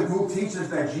 Elsewhere, the group teaches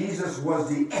that Jesus was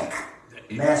the Ek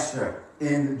master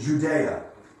in Judea.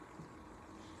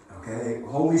 Okay?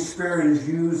 Holy Spirit is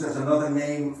used as another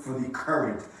name for the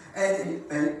current. And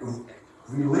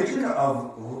religion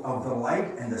of the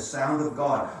light and the sound of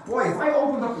God. Boy, if I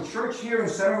opened up a church here in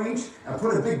Center Reach and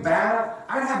put a big banner,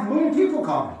 I'd have 1 million people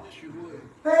coming.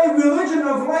 Hey, religion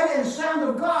of light and sound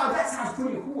of God, that sounds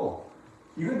pretty cool.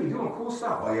 You're going to be doing cool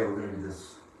stuff. Oh yeah, we're going to do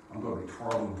this. I'm going to be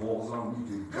twirling balls on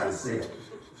you. You got to see it.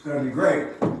 It's going to be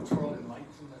great.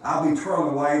 I'll be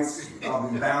twirling lights. I'll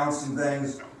be balancing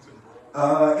things.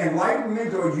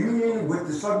 Enlightenment or union with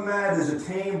the submat is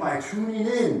attained by tuning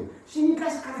in. See, you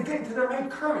guys got to get into the right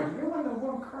current. You're on the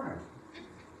wrong current.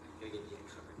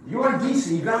 You're on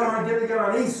DC. You got to get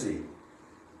on AC.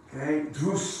 Okay?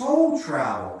 Through soul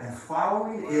travel and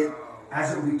following it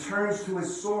as it returns to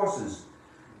its sources.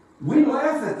 We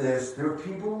laugh at this. There are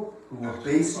people who are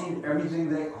basing everything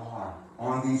they are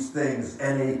on these things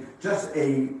and just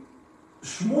a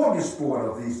smorgasbord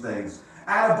of these things.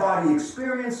 Out-of-body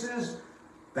experiences,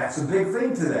 that's a big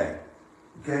thing today.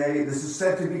 Okay, this is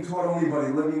said to be taught only by the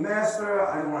living master.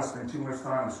 I don't want to spend too much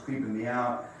time, it's creeping me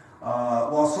out.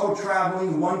 While soul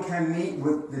traveling, one can meet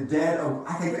with the dead.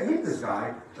 I can meet this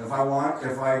guy if I want.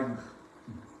 If I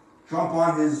jump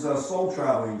on his soul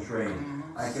traveling train,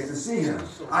 I get to see him.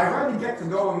 I'd rather get to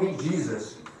go and meet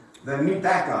Jesus than meet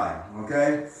that guy.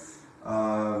 Okay.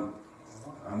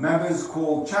 Members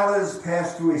called Chelas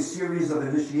pass through a series of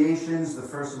initiations, the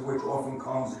first of which often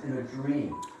comes in a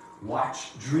dream.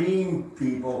 Watch dream,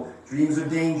 people. Dreams are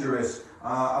dangerous.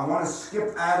 I want to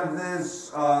skip out of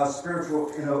this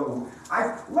spiritual,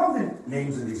 I love the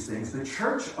names of these things. The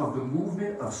Church of the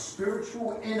Movement of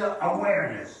Spiritual Inner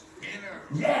Awareness.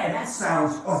 Yeah, that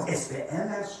sounds, it's the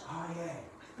MSIA.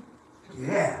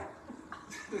 Yeah.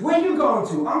 Where are you going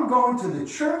to? I'm going to the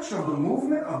Church of the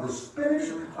Movement of the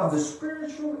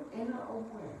Spiritual Inner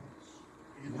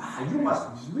Awareness. Wow, you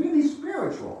must be really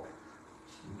spiritual.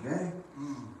 Okay?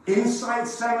 Insight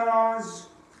seminars.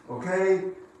 Okay?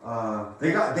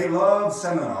 They love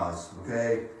seminars.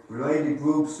 Okay? Related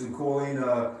groups, including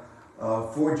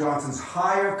Ford Johnson's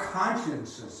Higher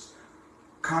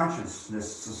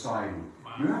Consciousness Society.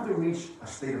 You have to reach a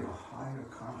state of a higher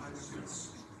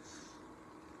consciousness.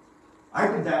 I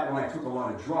did that when I took a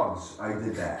lot of drugs. I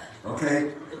did that.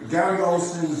 Okay? Gary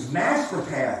Olson's Master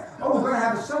Path. Oh, we're going to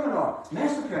have a seminar.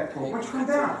 Master Path program. Why don't you come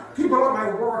down? People at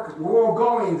my work, we're all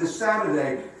going this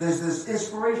Saturday. There's this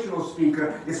inspirational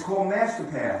speaker. It's called Master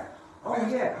Path. Oh,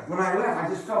 yeah. When I left, I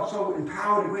just felt so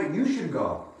empowered and great. You should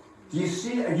go. Do you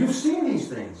see? You've seen these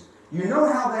things. You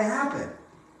know how they happen.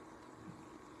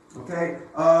 Okay?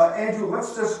 Andrew,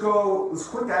 let's just go. Let's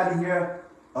click out of here.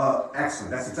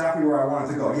 Excellent. That's exactly where I wanted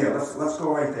to go. Yeah, let's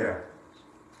go right there.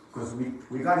 Because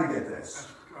we got to get this.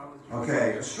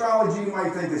 Okay, astrology, you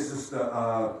might think it's just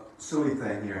a silly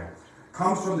thing here.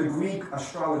 Comes from the Greek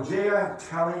astrologia,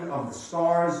 telling of the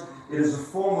stars. It is a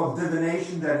form of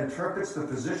divination that interprets the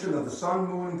position of the sun,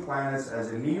 moon, and planets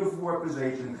as a meaningful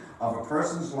representation of a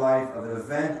person's life, of an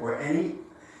event, or any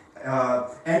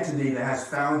entity that has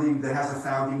a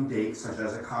founding date, such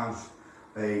as a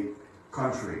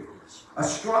country.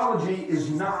 Astrology is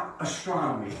not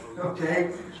astronomy,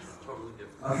 okay?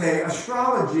 Okay,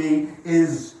 astrology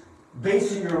is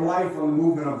basing your life on the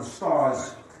movement of the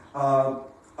stars.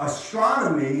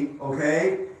 Astronomy,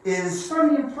 okay, is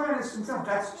studying planets and stuff.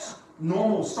 That's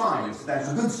normal science.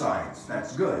 That's good science.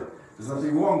 That's good. There's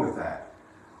nothing wrong with that.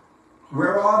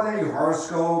 Where are they? Your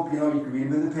horoscope, you can read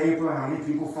them in the paper. How many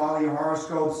people follow your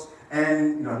horoscopes?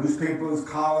 And, newspapers,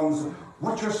 columns.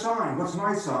 What's your sign? What's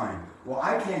my sign? Well,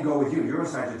 I can't go with you. You're a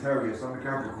Sagittarius. I'm a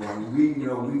Capricorn.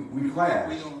 We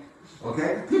clash.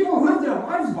 Okay? People live their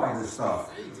lives by this stuff.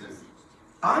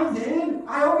 I did.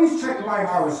 I always checked my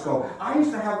horoscope. I used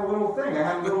to have a little thing. I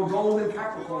had a little golden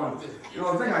Capricorn, thing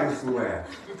I used to wear.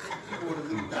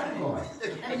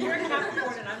 And you're a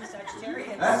Capricorn and I'm a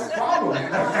Sagittarius. That's the problem.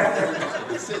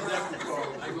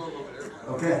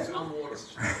 Okay.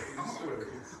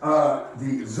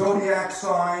 The zodiac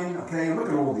sign. Okay, look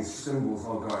at all these symbols.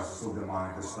 Oh gosh, it's so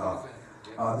demonic, this stuff.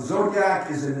 The zodiac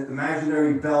is an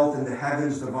imaginary belt in the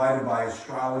heavens divided by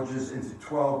astrologers into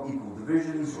 12 equal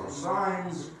divisions or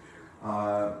signs.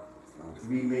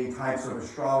 Three main types of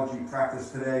astrology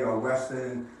practiced today are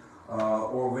Western,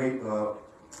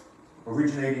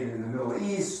 originating in the Middle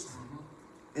East,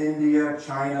 India,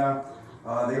 China.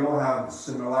 They all have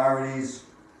similarities,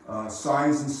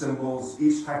 signs and symbols.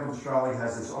 Each type of astrology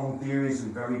has its own theories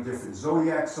and very different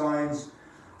zodiac signs.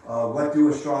 What do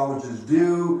astrologers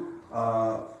do?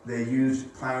 They use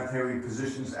planetary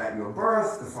positions at your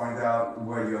birth to find out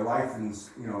where your life and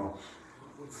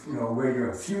where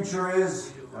your future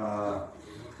is.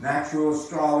 Natural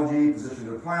astrology, position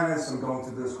of the planets. I'm going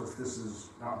to this because this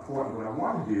is not important. What I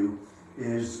want to do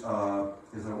is I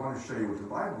want to show you what the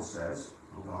Bible says.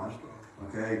 Hold on.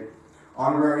 Okay.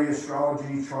 Honorary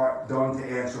astrology chart done to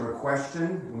answer a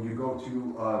question. When you go to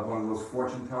one of those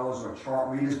fortune tellers or chart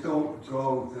readers, don't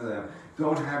go to them.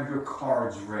 Don't have your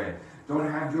cards read. Don't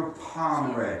have your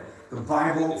palm read. The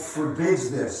Bible forbids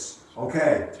this.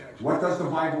 Okay. What does the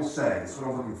Bible say? That's what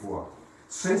I'm looking for.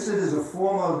 Since it is a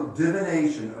form of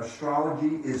divination,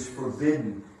 astrology is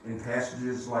forbidden in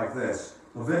passages like this.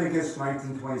 Leviticus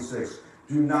 19:26.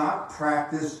 Do not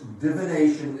practice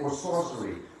divination or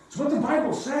sorcery. It's what the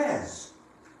Bible says.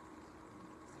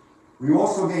 We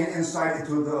also gain insight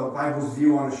into the Bible's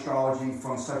view on astrology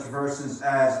from such verses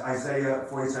as Isaiah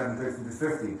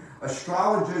 47:13-50.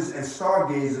 Astrologers and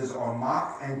stargazers are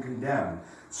mocked and condemned.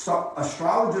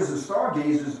 Astrologers and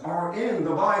stargazers are in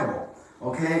the Bible.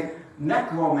 Okay?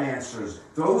 Necromancers,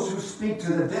 those who speak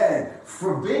to the dead,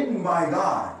 forbidden by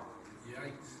God.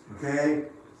 Okay?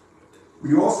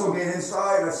 We also get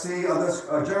inside, let's see,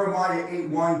 Jeremiah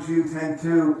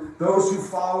 8:1-10:2. Those who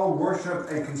follow, worship,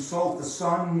 and consult the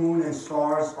sun, moon, and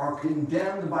stars are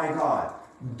condemned by God.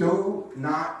 Do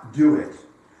not do it.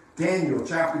 Daniel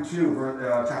chapter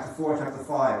 2, chapter 4, chapter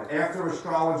 5. After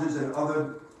astrologers and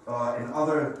other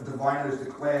diviners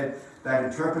declared that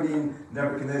interpreting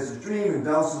Nebuchadnezzar's dream and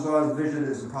Belshazzar's vision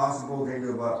is impossible,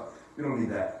 Daniel, but we don't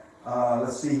need that.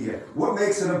 Let's see here. What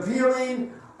makes it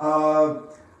appealing?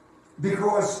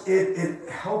 Because it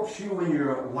helps you in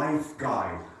your life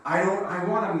guide. I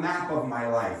want a map of my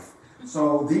life.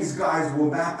 So these guys will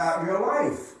map out your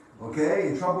life. Okay?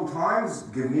 In troubled times,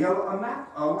 give me a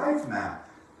map, a life map.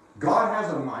 God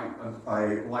has a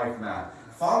life map.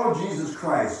 Follow Jesus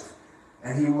Christ,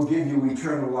 and He will give you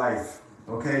eternal life.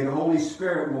 Okay? The Holy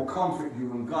Spirit will comfort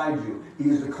you and guide you.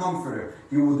 He is the comforter.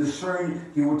 He will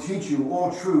discern, He will teach you all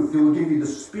truth. He will give you the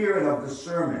spirit of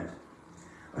discernment.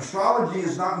 Astrology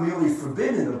is not merely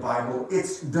forbidden in the Bible,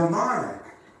 it's demonic.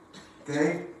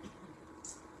 Okay?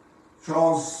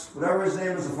 Charles, whatever his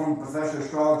name is, a former professor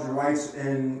astrologer, writes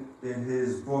in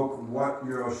his book, What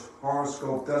Your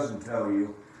Horoscope Doesn't Tell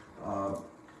You.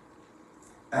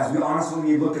 As we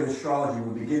honestly look at astrology,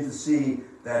 we begin to see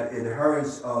that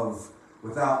adherents of,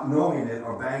 without knowing it,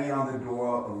 are banging on the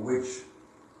door of which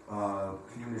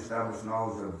can establish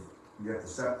knowledge of yet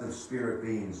deceptive spirit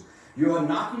beings. You are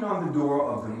knocking on the door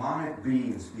of demonic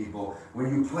beings, people, when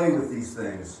you play with these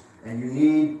things, and you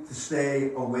need to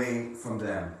stay away from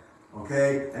them.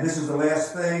 Okay? And this is the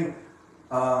last thing.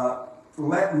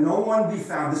 Let no one be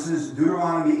found. This is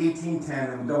Deuteronomy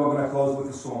 18:10, and then we're going to close with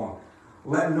a song.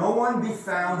 Let no one be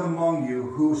found among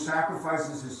you who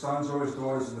sacrifices his sons or his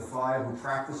daughters in the fire, who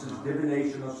practices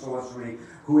divination or sorcery,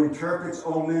 who interprets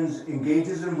omens,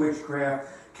 engages in witchcraft,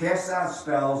 casts out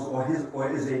spells,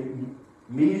 or is a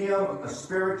medium, a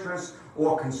spiritress,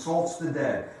 or consults the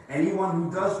dead. Anyone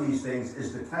who does these things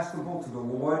is detestable to the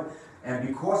Lord, and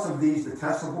because of these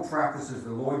detestable practices, the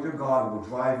Lord your God will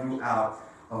drive you out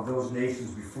of those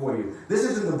nations before you. This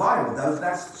isn't the Bible.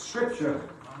 That's scripture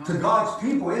to God's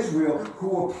people, Israel,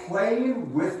 who are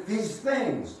playing with these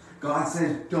things. God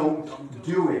says, don't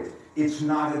do it. It's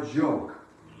not a joke.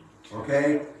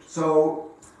 Okay? So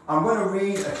I'm going to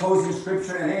read a closing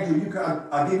scripture, and Andrew,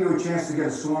 I'll give you a chance to get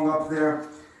a song up there.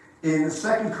 In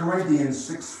 2 Corinthians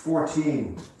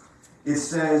 6:14, it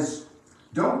says,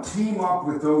 don't team up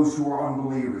with those who are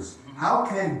unbelievers. How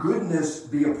can goodness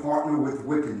be a partner with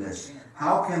wickedness?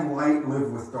 How can light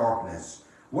live with darkness?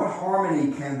 What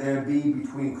harmony can there be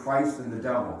between Christ and the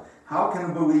devil? How can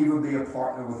a believer be a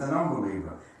partner with an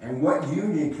unbeliever? And what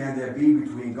union can there be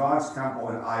between God's temple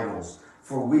and idols?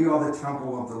 For we are the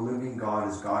temple of the living God,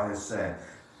 as God has said.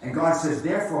 And God says,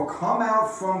 therefore come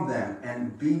out from them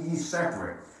and be ye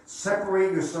separate.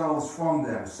 Separate yourselves from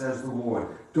them, says the Lord.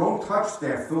 Don't touch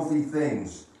their filthy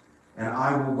things, and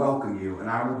I will welcome you, and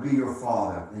I will be your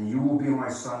father, and you will be my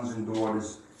sons and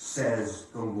daughters, says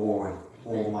the Lord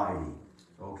Almighty.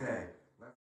 Okay.